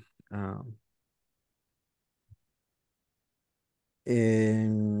 and um,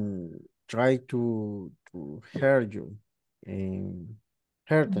 and try to hear you and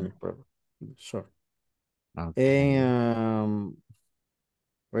hear them. Sorry. Okay. And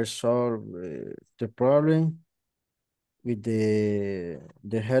resolve the problem with the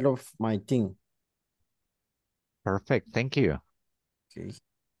head of my team. Perfect. Thank you. Okay.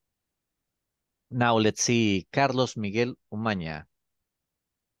 Now let's see, Carlos Miguel Umaña.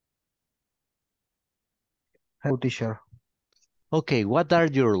 Hello, teacher. Okay, what are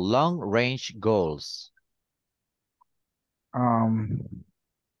your long-range goals?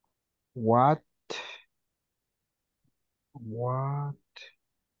 What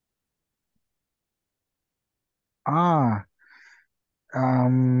ah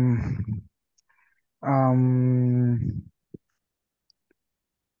um um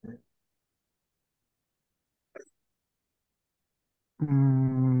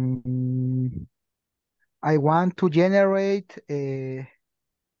mm, I want to generate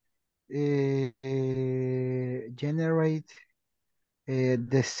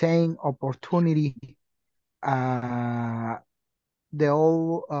the same opportunity uh the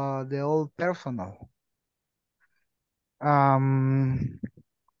old personal um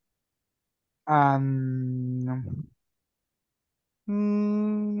um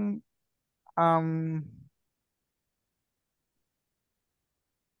mm, um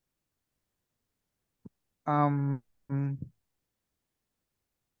um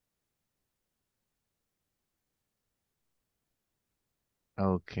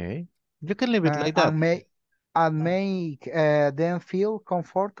Okay, you can leave it like that. and make them feel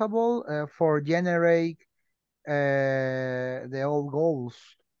comfortable for generate the old goals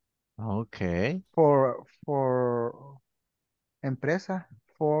Okay, for empresa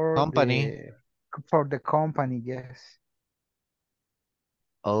company. for the company. Yes.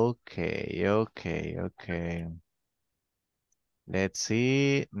 Okay, okay, okay. Let's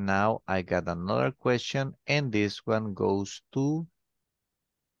see. Now I got another question, and this one goes to.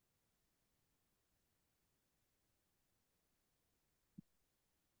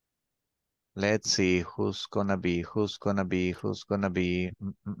 Let's see who's gonna be.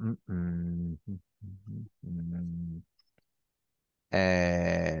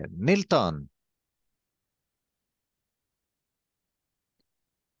 Milton,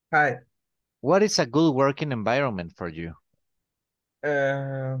 Hi. what is a good working environment for you?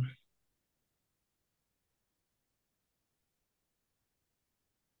 Uh,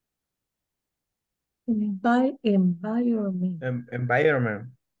 environment. environment.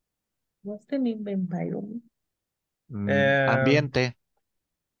 What's the mean by environment? Ambiente.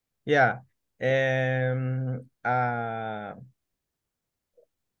 Yeah.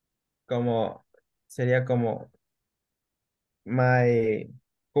 Como sería como my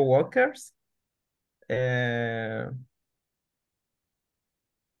coworkers.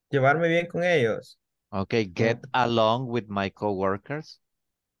 Llevarme bien con ellos. Okay, get along with my coworkers.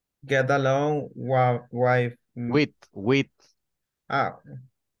 Get along with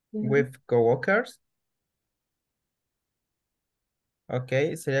with coworkers.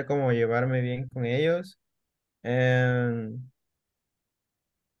 Ok, sería como llevarme bien con ellos. And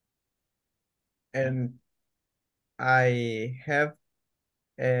I have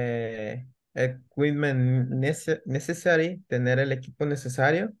equipment necessary, tener el equipo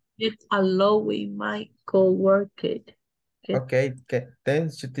necesario. Get along with my coworker. Okay,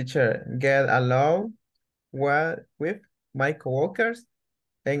 thanks teacher. Get along with my coworkers,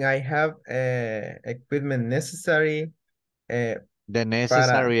 and I have equipment necessary. The para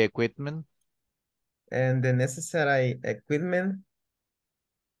necessary equipment. and the necessary equipment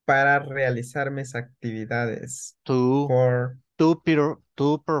para realizar mis actividades. To For perform.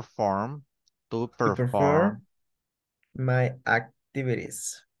 To to perform. perform my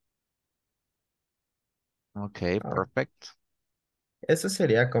activities. Okay, Ah, perfect. eso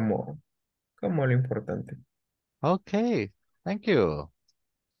sería como lo importante. Okay, thank you.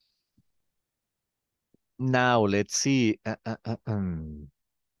 Now let's see.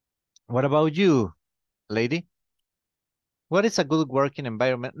 What about you, lady? What is a good working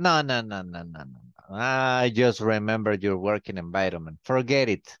environment? No, no, no, no, no, no. I just remembered your working environment. Forget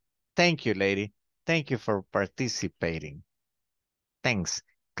it. Thank you, lady. Thank you for participating. Thanks.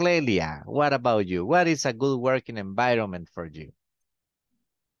 Clelia, what about you? What is a good working environment for you?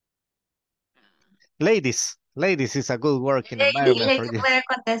 Ladies is a good working environment for Lady you. puede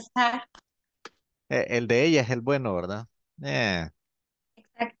contestar. El de ella es el bueno, ¿verdad? Yeah.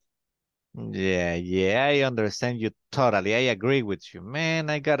 Exacto. Yeah, I understand you totally. I agree with you. Man,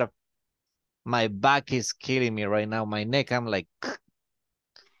 my back is killing me right now. My neck, I'm like,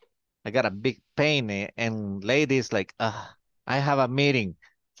 I got a big pain. And ladies like, I have a meeting,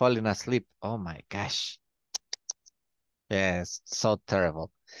 falling asleep. Oh my gosh. Yes, so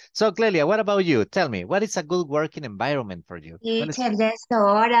terrible. So, Clelia, what about you? Tell me, what is a good working environment for you? What is... Teacher, de esta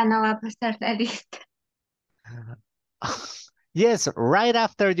hora no va a pasar la lista. Yes, right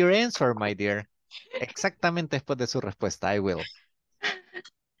after your answer, my dear. Exactamente después de su respuesta, I will.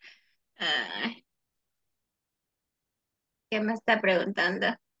 Ay, ¿qué me está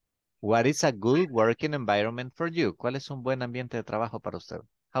preguntando? What is a good working environment for you? ¿Cuál es un buen ambiente de trabajo para usted?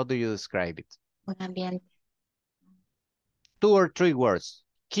 How do you describe it? Un ambiente. 2 or 3 words,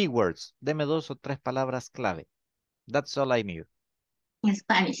 keywords. Deme 2 o 3 palabras clave. That's all I need. En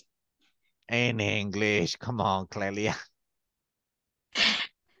Spanish. In English, come on, Clelia.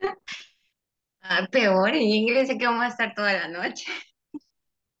 Peor, en inglés es que vamos a estar toda la noche.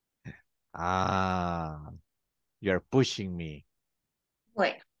 You're pushing me.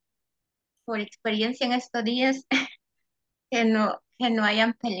 Bueno, por experiencia en estos días, que no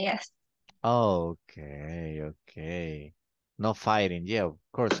hayan peleas. Okay. No fighting, yeah, of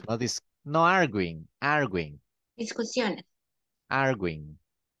course. No arguing. Discusiones. Arguing.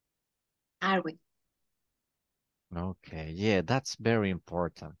 Okay, yeah, that's very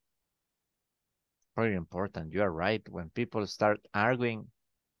important. Very important. You are right. When people start arguing,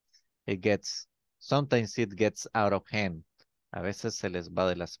 sometimes it gets out of hand. A veces se les va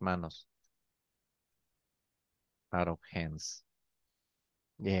de las manos. Out of hands.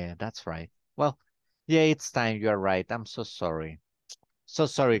 Yeah, that's right. Well, yeah, it's time. You are right. I'm so sorry. So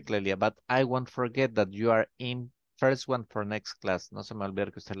sorry, Clelia, but I won't forget that you are in first one for next class. No se me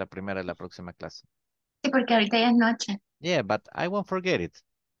olvide que usted es la primera de la próxima clase. Sí, porque ahorita ya es noche. Yeah, but I won't forget it.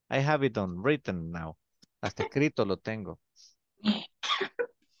 I have it on written now. Hasta escrito lo tengo.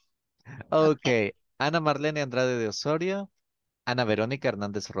 Okay. Ana Marlene Andrade de Osorio. Ana Verónica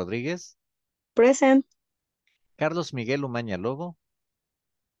Hernández Rodríguez. Present. Carlos Miguel Umaña Lobo.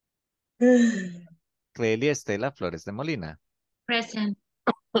 Clelia Estela Flores de Molina. Present.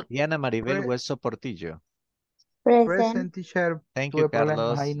 Y Ana Maribel Pre- Hueso Portillo. Present. Present, teacher. Thank you, Tuve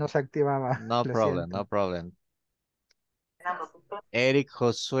problemas, ahí Carlos. no se activaba. No Lo problem, siento. no problem. Eric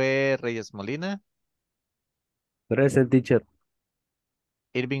Josué Reyes Molina. Present, teacher.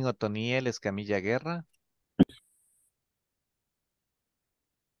 Irving Otoniel Escamilla Guerra.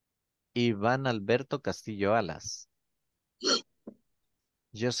 Iván Alberto Castillo Alas.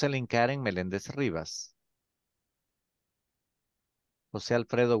 Jocelyn Karen Meléndez Rivas. José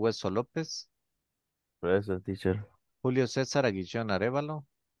Alfredo Hueso López. Present, teacher. Julio César Aguillón Arévalo.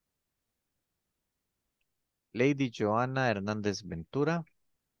 Lady Joana Hernández Ventura.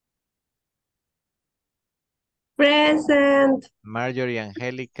 Present. Marjorie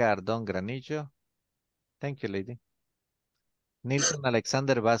Angélica Ardón Granillo. Thank you, lady. Nilson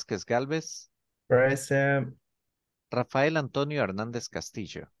Alexander Vázquez Galvez. Present. Rafael Antonio Hernández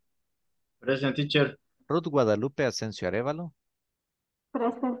Castillo. Present, teacher. Ruth Guadalupe Asensio Arévalo.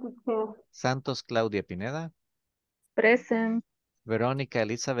 Present, teacher. Santos Claudia Pineda. Present. Verónica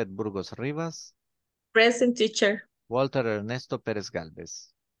Elizabeth Burgos Rivas. Present teacher. Walter Ernesto Pérez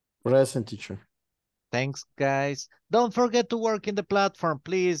Galvez. Present, teacher. Thanks, guys. Don't forget to work in the platform.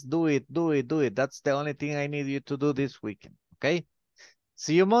 Please do it. That's the only thing I need you to do this weekend. Okay?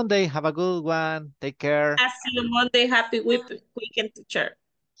 See you Monday. Have a good one. Take care. I see you Monday. Happy weekend teacher.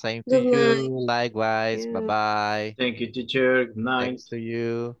 Same to Good night. you. Likewise. Bye-bye. Thank you, teacher. Good night. Thanks to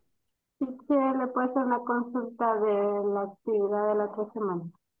you. Teacher, ¿le puedo hacer una consulta de la actividad de la otra semana?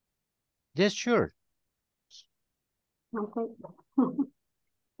 Yes, sure. Ok.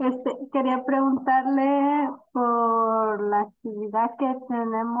 Quería preguntarle por la actividad que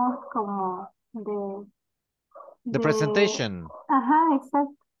tenemos como The de, presentation. ajá,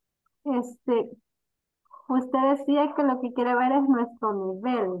 exacto. Usted decía que lo que quiere ver es nuestro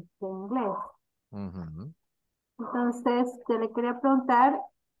nivel de inglés. Ujú. Entonces, yo le quería preguntar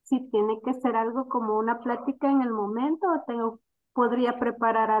si tiene que ser algo como una plática en el momento o podría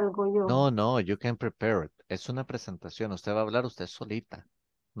preparar algo yo. No, you can prepare it. Es una presentación. Usted va a hablar usted solita.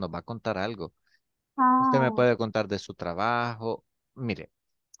 Nos va a contar algo. Usted me Ah, puede contar de su trabajo. Mire,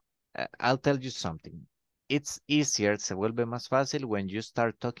 I'll tell you something. It's easier, se vuelve más fácil when you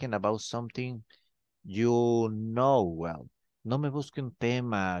start talking about something you know well. No me busque un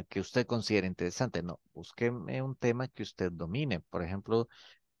tema que usted considere interesante, no. Búsqueme un tema que usted domine. Por ejemplo,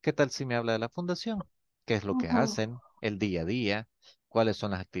 ¿qué tal si me habla de la fundación? ¿Qué es lo que ujú, hacen? El día a día. ¿Cuáles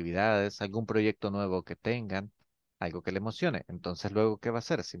son las actividades? ¿Algún proyecto nuevo que tengan? Algo que le emocione. Entonces, luego, ¿qué va a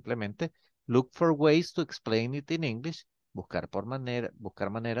hacer? Simplemente look for ways to explain it in English. Buscar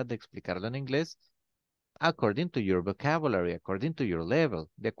maneras de explicarlo en inglés according to your vocabulary, according to your level,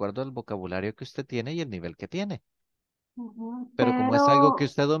 de acuerdo al vocabulario que usted tiene y el nivel que tiene. ujú. Pero como es algo que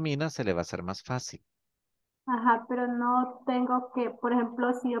usted domina, se le va a hacer más fácil. Ajá, pero no tengo que, por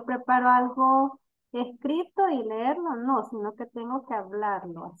ejemplo, si yo preparo algo escrito y leerlo, no, sino que tengo que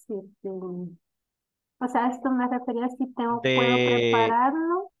hablarlo, así. O sea, esto me refería si puedo De,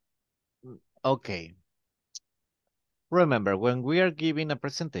 prepararlo. ok. Remember, when we are giving a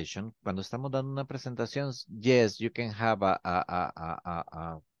presentation, cuando estamos dando una presentación, yes, you can have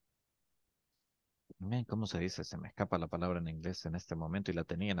man, ¿cómo se dice? Se me escapa la palabra en inglés en este momento y la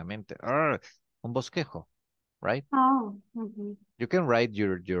tenía en la mente. Un bosquejo, right? Ah, ujú, You can write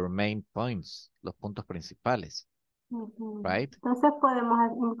your main points, los puntos principales, ujú. right? Entonces podemos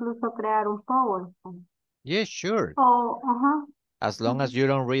incluso crear un PowerPoint. Yes, sure. O, ajá, As long as ujú, you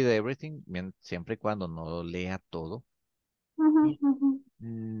don't read everything, siempre y cuando no lea todo. ujú, Y ujú.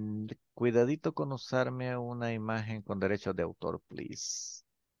 cuidadito con usarme una imagen con derechos de autor, please.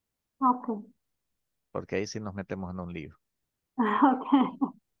 Ok, Porque ahí sí nos metemos en un lío. ok,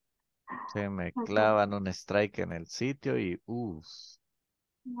 Se me ok, clavan un strike en el sitio y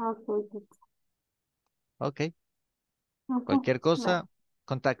ok, ok. ok, Cualquier cosa, bueno,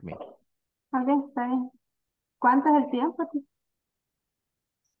 contact me. ok, está bien. ¿Cuánto es el tiempo?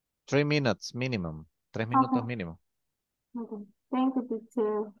 3 minutes minimum. 3 minutos Ok, mínimo. ok. Thank you,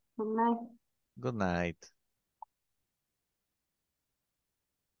 teacher. Good night. Good night.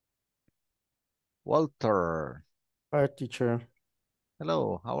 Walter. Hi, teacher.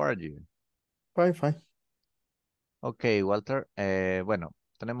 Hello, how are you? Fine, fine. Ok, Walter. Bueno,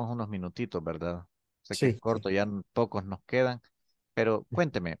 tenemos unos minutitos, ¿verdad? Sé que es Sí, sí. corto, ya pocos nos quedan, pero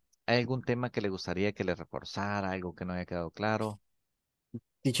cuénteme, ¿hay algún tema que le gustaría que le reforzara, algo que no haya quedado claro?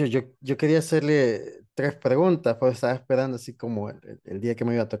 Teacher, yo quería hacerle tres preguntas, pues estaba esperando así como el día que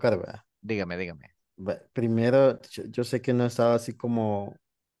me iba a tocar, ¿verdad? Dígame, dígame. Primero, yo sé que no estaba así como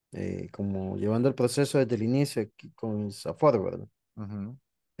llevando el proceso desde el inicio aquí con mis aforos, ¿verdad? Ujú.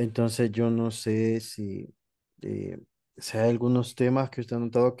 Entonces yo no sé eh, si hay algunos temas que usted ha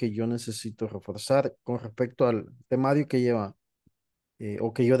notado que yo necesito reforzar con respecto al temario que lleva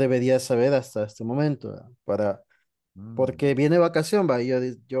o que yo debería saber hasta este momento, ¿verdad? Porque Mm, viene vacación, va, y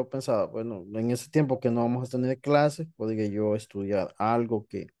yo pensaba, bueno, en ese tiempo que no vamos a tener clases, podría yo estudiar algo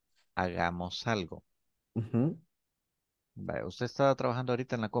que... hagamos algo. Ujú. Vale, usted está trabajando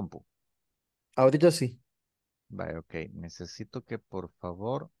ahorita en la compu. Ahorita sí. Vale, ok. Necesito que por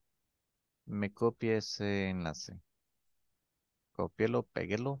favor me copie ese enlace. Cópielo,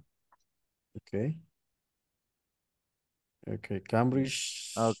 péguelo. Ok, ok, Cambridge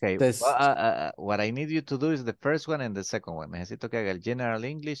Okay, well, Test. what I need you to do is the first one and the second one. Necesito que haga el General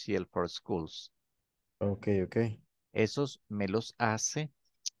English y el for Schools. Ok, ok. Esos me los hace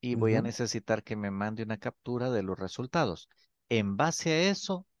y voy a Ujú. necesitar que me mande una captura de los resultados. En base a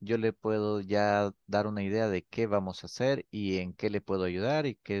eso, yo le puedo ya dar una idea de qué vamos a hacer y en qué le puedo ayudar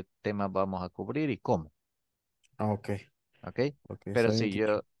y qué temas vamos a cubrir y cómo. Ah, ok, ¿Ok? ok, Pero está bien, sí,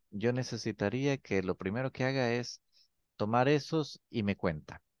 teacher. yo necesitaría que lo primero que haga es tomar esos y me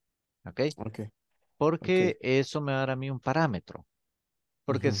cuenta. ¿Ok? Ok, ok. Porque eso me va a dar a mí un parámetro.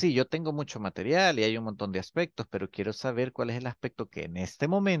 Porque Ujú. sí, yo tengo mucho material y hay un montón de aspectos, pero quiero saber cuál es el aspecto que en este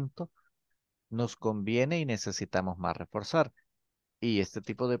momento nos conviene y necesitamos más reforzar. Y este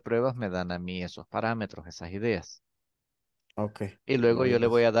tipo de pruebas me dan a mí esos parámetros, esas ideas. Ok, Y luego yo le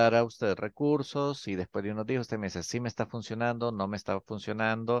voy gracias. a dar a usted recursos y después de unos días usted me dice, sí me está funcionando, no me está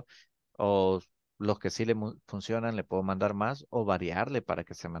funcionando, o los que sí le funcionan le puedo mandar más o variarle para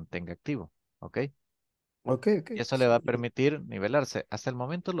que se mantenga activo. ¿Ok? Ok, ok. Y eso le va a Sí. permitir nivelarse. Hasta el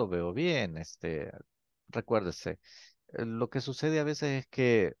momento lo veo bien, recuérdese. Lo que sucede a veces es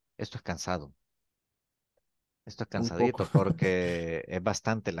que esto es cansado. Esto es Un poco. cansadito porque es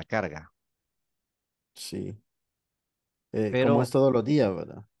bastante la carga. Sí. Como es Pero todos los días,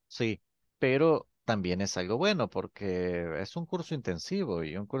 ¿verdad? sí, pero también es algo bueno porque es un curso intensivo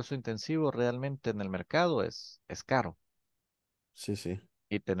y un curso intensivo realmente en el mercado es caro. Sí, sí.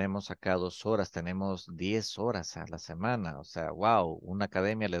 Y tenemos acá 2 horas, tenemos 10 horas a la semana. O sea, wow, una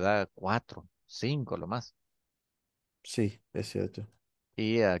academia le da 4, 5 lo más. Sí, es cierto.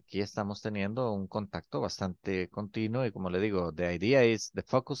 Y aquí estamos teniendo un contacto bastante continuo y como le digo, the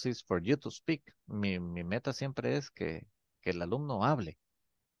focus is for you to speak. Mi meta siempre es que el alumno hable.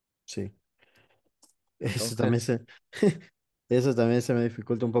 Sí. Eso también Entonces, se, eso también se me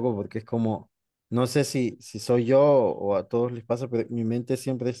dificulta un poco porque es como, no sé si soy yo o a todos les pasa, pero mi mente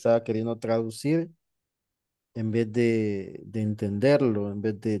siempre está queriendo traducir en vez de entenderlo, en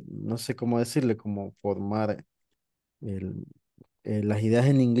vez de, no sé cómo decirle, como formar el, las ideas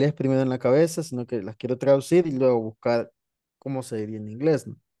en inglés primero en la cabeza, sino que las quiero traducir y luego buscar cómo se diría en inglés,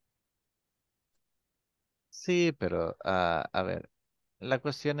 ¿no? sí, pero a ver, la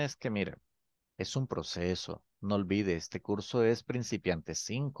cuestión es que, mire, es un proceso. No olvide, este curso es principiante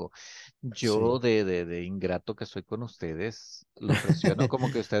 5. Yo Sí. de ingrato que soy con ustedes, los presiono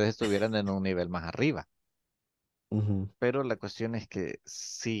como que ustedes estuvieran en un nivel más arriba. Ujú. Pero la cuestión es que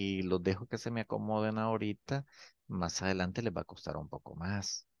si los dejo que se me acomoden ahorita, más adelante les va a costar un poco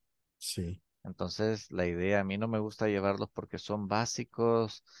más. Sí. Entonces, la idea, a mí no me gusta llevarlos porque son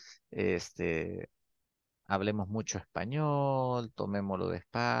básicos, este, hablemos mucho español, tomémoslo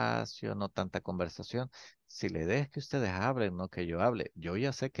despacio, no tanta conversación. Si la idea es que ustedes hablen, no que yo hable. Yo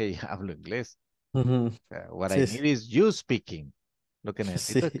ya sé que ya hablo inglés. Ujú. O sea, what I Sí, need is you speaking. Lo que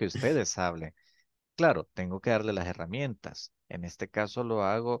necesito es que sí. ustedes hablen. Claro, tengo que darle las herramientas. En este caso lo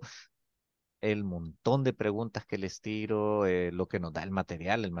hago el montón de preguntas que les tiro, lo que nos da el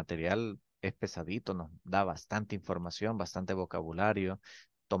material. El material es pesadito, nos da bastante información, bastante vocabulario,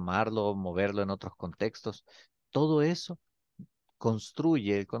 tomarlo, moverlo en otros contextos. Todo eso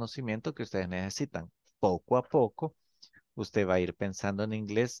construye el conocimiento que ustedes necesitan. Poco a poco, usted va a ir pensando en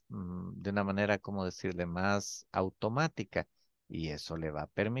inglés de una manera, como decirle, más automática. Y eso le va a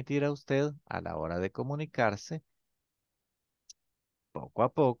permitir a usted, a la hora de comunicarse, poco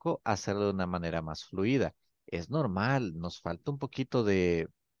a poco hacerlo de una manera más fluida. Es normal, nos falta un poquito de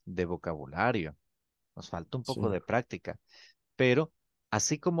vocabulario, nos falta un poco Sí. de práctica, pero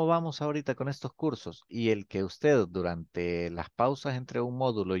así como vamos ahorita con estos cursos y el que usted durante las pausas entre un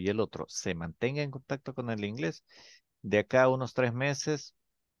módulo y el otro se mantenga en contacto con el inglés, de acá a unos 3 meses,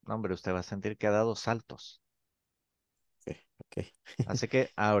 no, hombre, usted va a sentir que ha dado saltos. Ok, ok. Así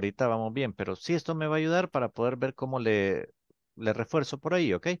que ahorita vamos bien, pero sí esto me va a ayudar para poder ver cómo le refuerzo por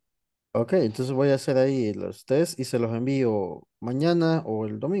ahí, ¿ok? Ok, entonces voy a hacer ahí los test y se los envío mañana o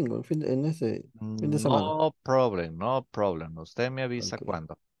el domingo, en ese fin de semana. No problem, no problem. Usted me avisa Ok,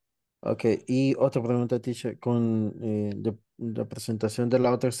 cuándo. ok. Y otra pregunta, teacher, con la presentación de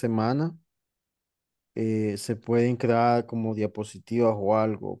la otra semana, ¿se pueden crear como diapositivas o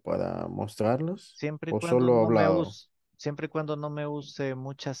algo para mostrarlos? Siempre y ¿O cuando solo no me hablado? use, siempre y cuando no me use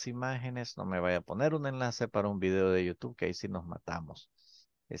muchas imágenes, no me vaya a poner un enlace para un video de YouTube, que ahí sí nos matamos.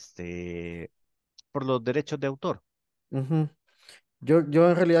 Este, por los derechos de autor. Ujú. Yo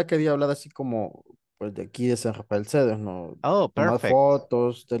en realidad quería hablar así como, pues de aquí de San Rafael Cedros, ¿no? Oh, Tomar perfect.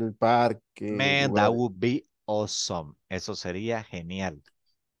 fotos del parque, Man, that lugar. would be awesome. Eso sería genial.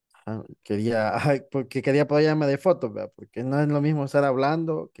 Quería, ay, porque quería apoyarme de fotos, ¿verdad? Porque no es lo mismo estar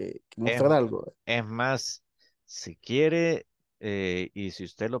hablando que Es, mostrar algo, ¿verdad? es más, si quiere, y si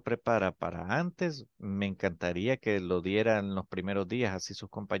usted lo prepara para antes, me encantaría que lo diera en los primeros días, así sus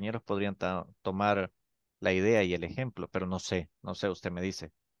compañeros podrían tomar la idea y el ejemplo, pero no sé, usted me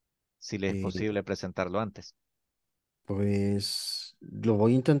dice si le es Eh, posible presentarlo antes. pues lo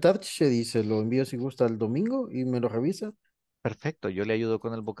voy a intentar, che, dice, lo envío si gusta el domingo y me lo revisa. Perfecto, yo le ayudo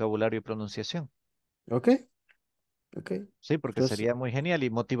con el vocabulario y pronunciación. Ok, ok. Sí, porque Entonces, sería muy genial y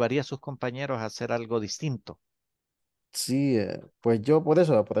motivaría a sus compañeros a hacer algo distinto. sí, pues yo por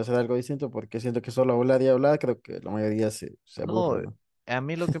eso, por hacer algo distinto, porque siento que solo hablar y hablar, creo que la mayoría se No, aburre, ¿no? a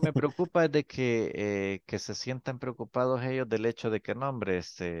mí lo que me preocupa es de que se sientan preocupados ellos del hecho de que no, hombre,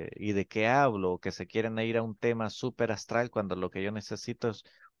 y de qué hablo, o que se quieren ir a un tema súper astral cuando lo que yo necesito es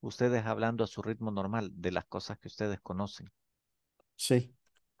ustedes hablando a su ritmo normal de las cosas que ustedes conocen. Sí,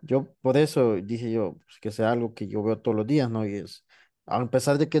 yo por eso dije yo, pues, que sea algo que yo veo todos los días, ¿no? Y es, a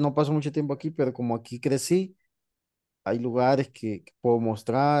pesar de que no paso mucho tiempo aquí, pero como aquí crecí, hay lugares que puedo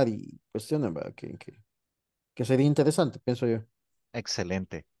mostrar y cuestiones, ¿verdad? Que que sería interesante, pienso yo.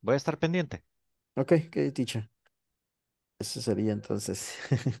 Excelente. Voy a estar pendiente. Ok, ok, teacher. Eso sería entonces.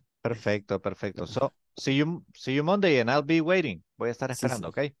 Perfecto, perfecto. So, see you Monday and I'll be waiting. Voy a estar Sí, sí. esperando,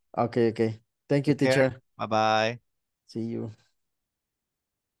 ¿ok? Ok, ok. Thank you, Take care. teacher. Bye bye. See you.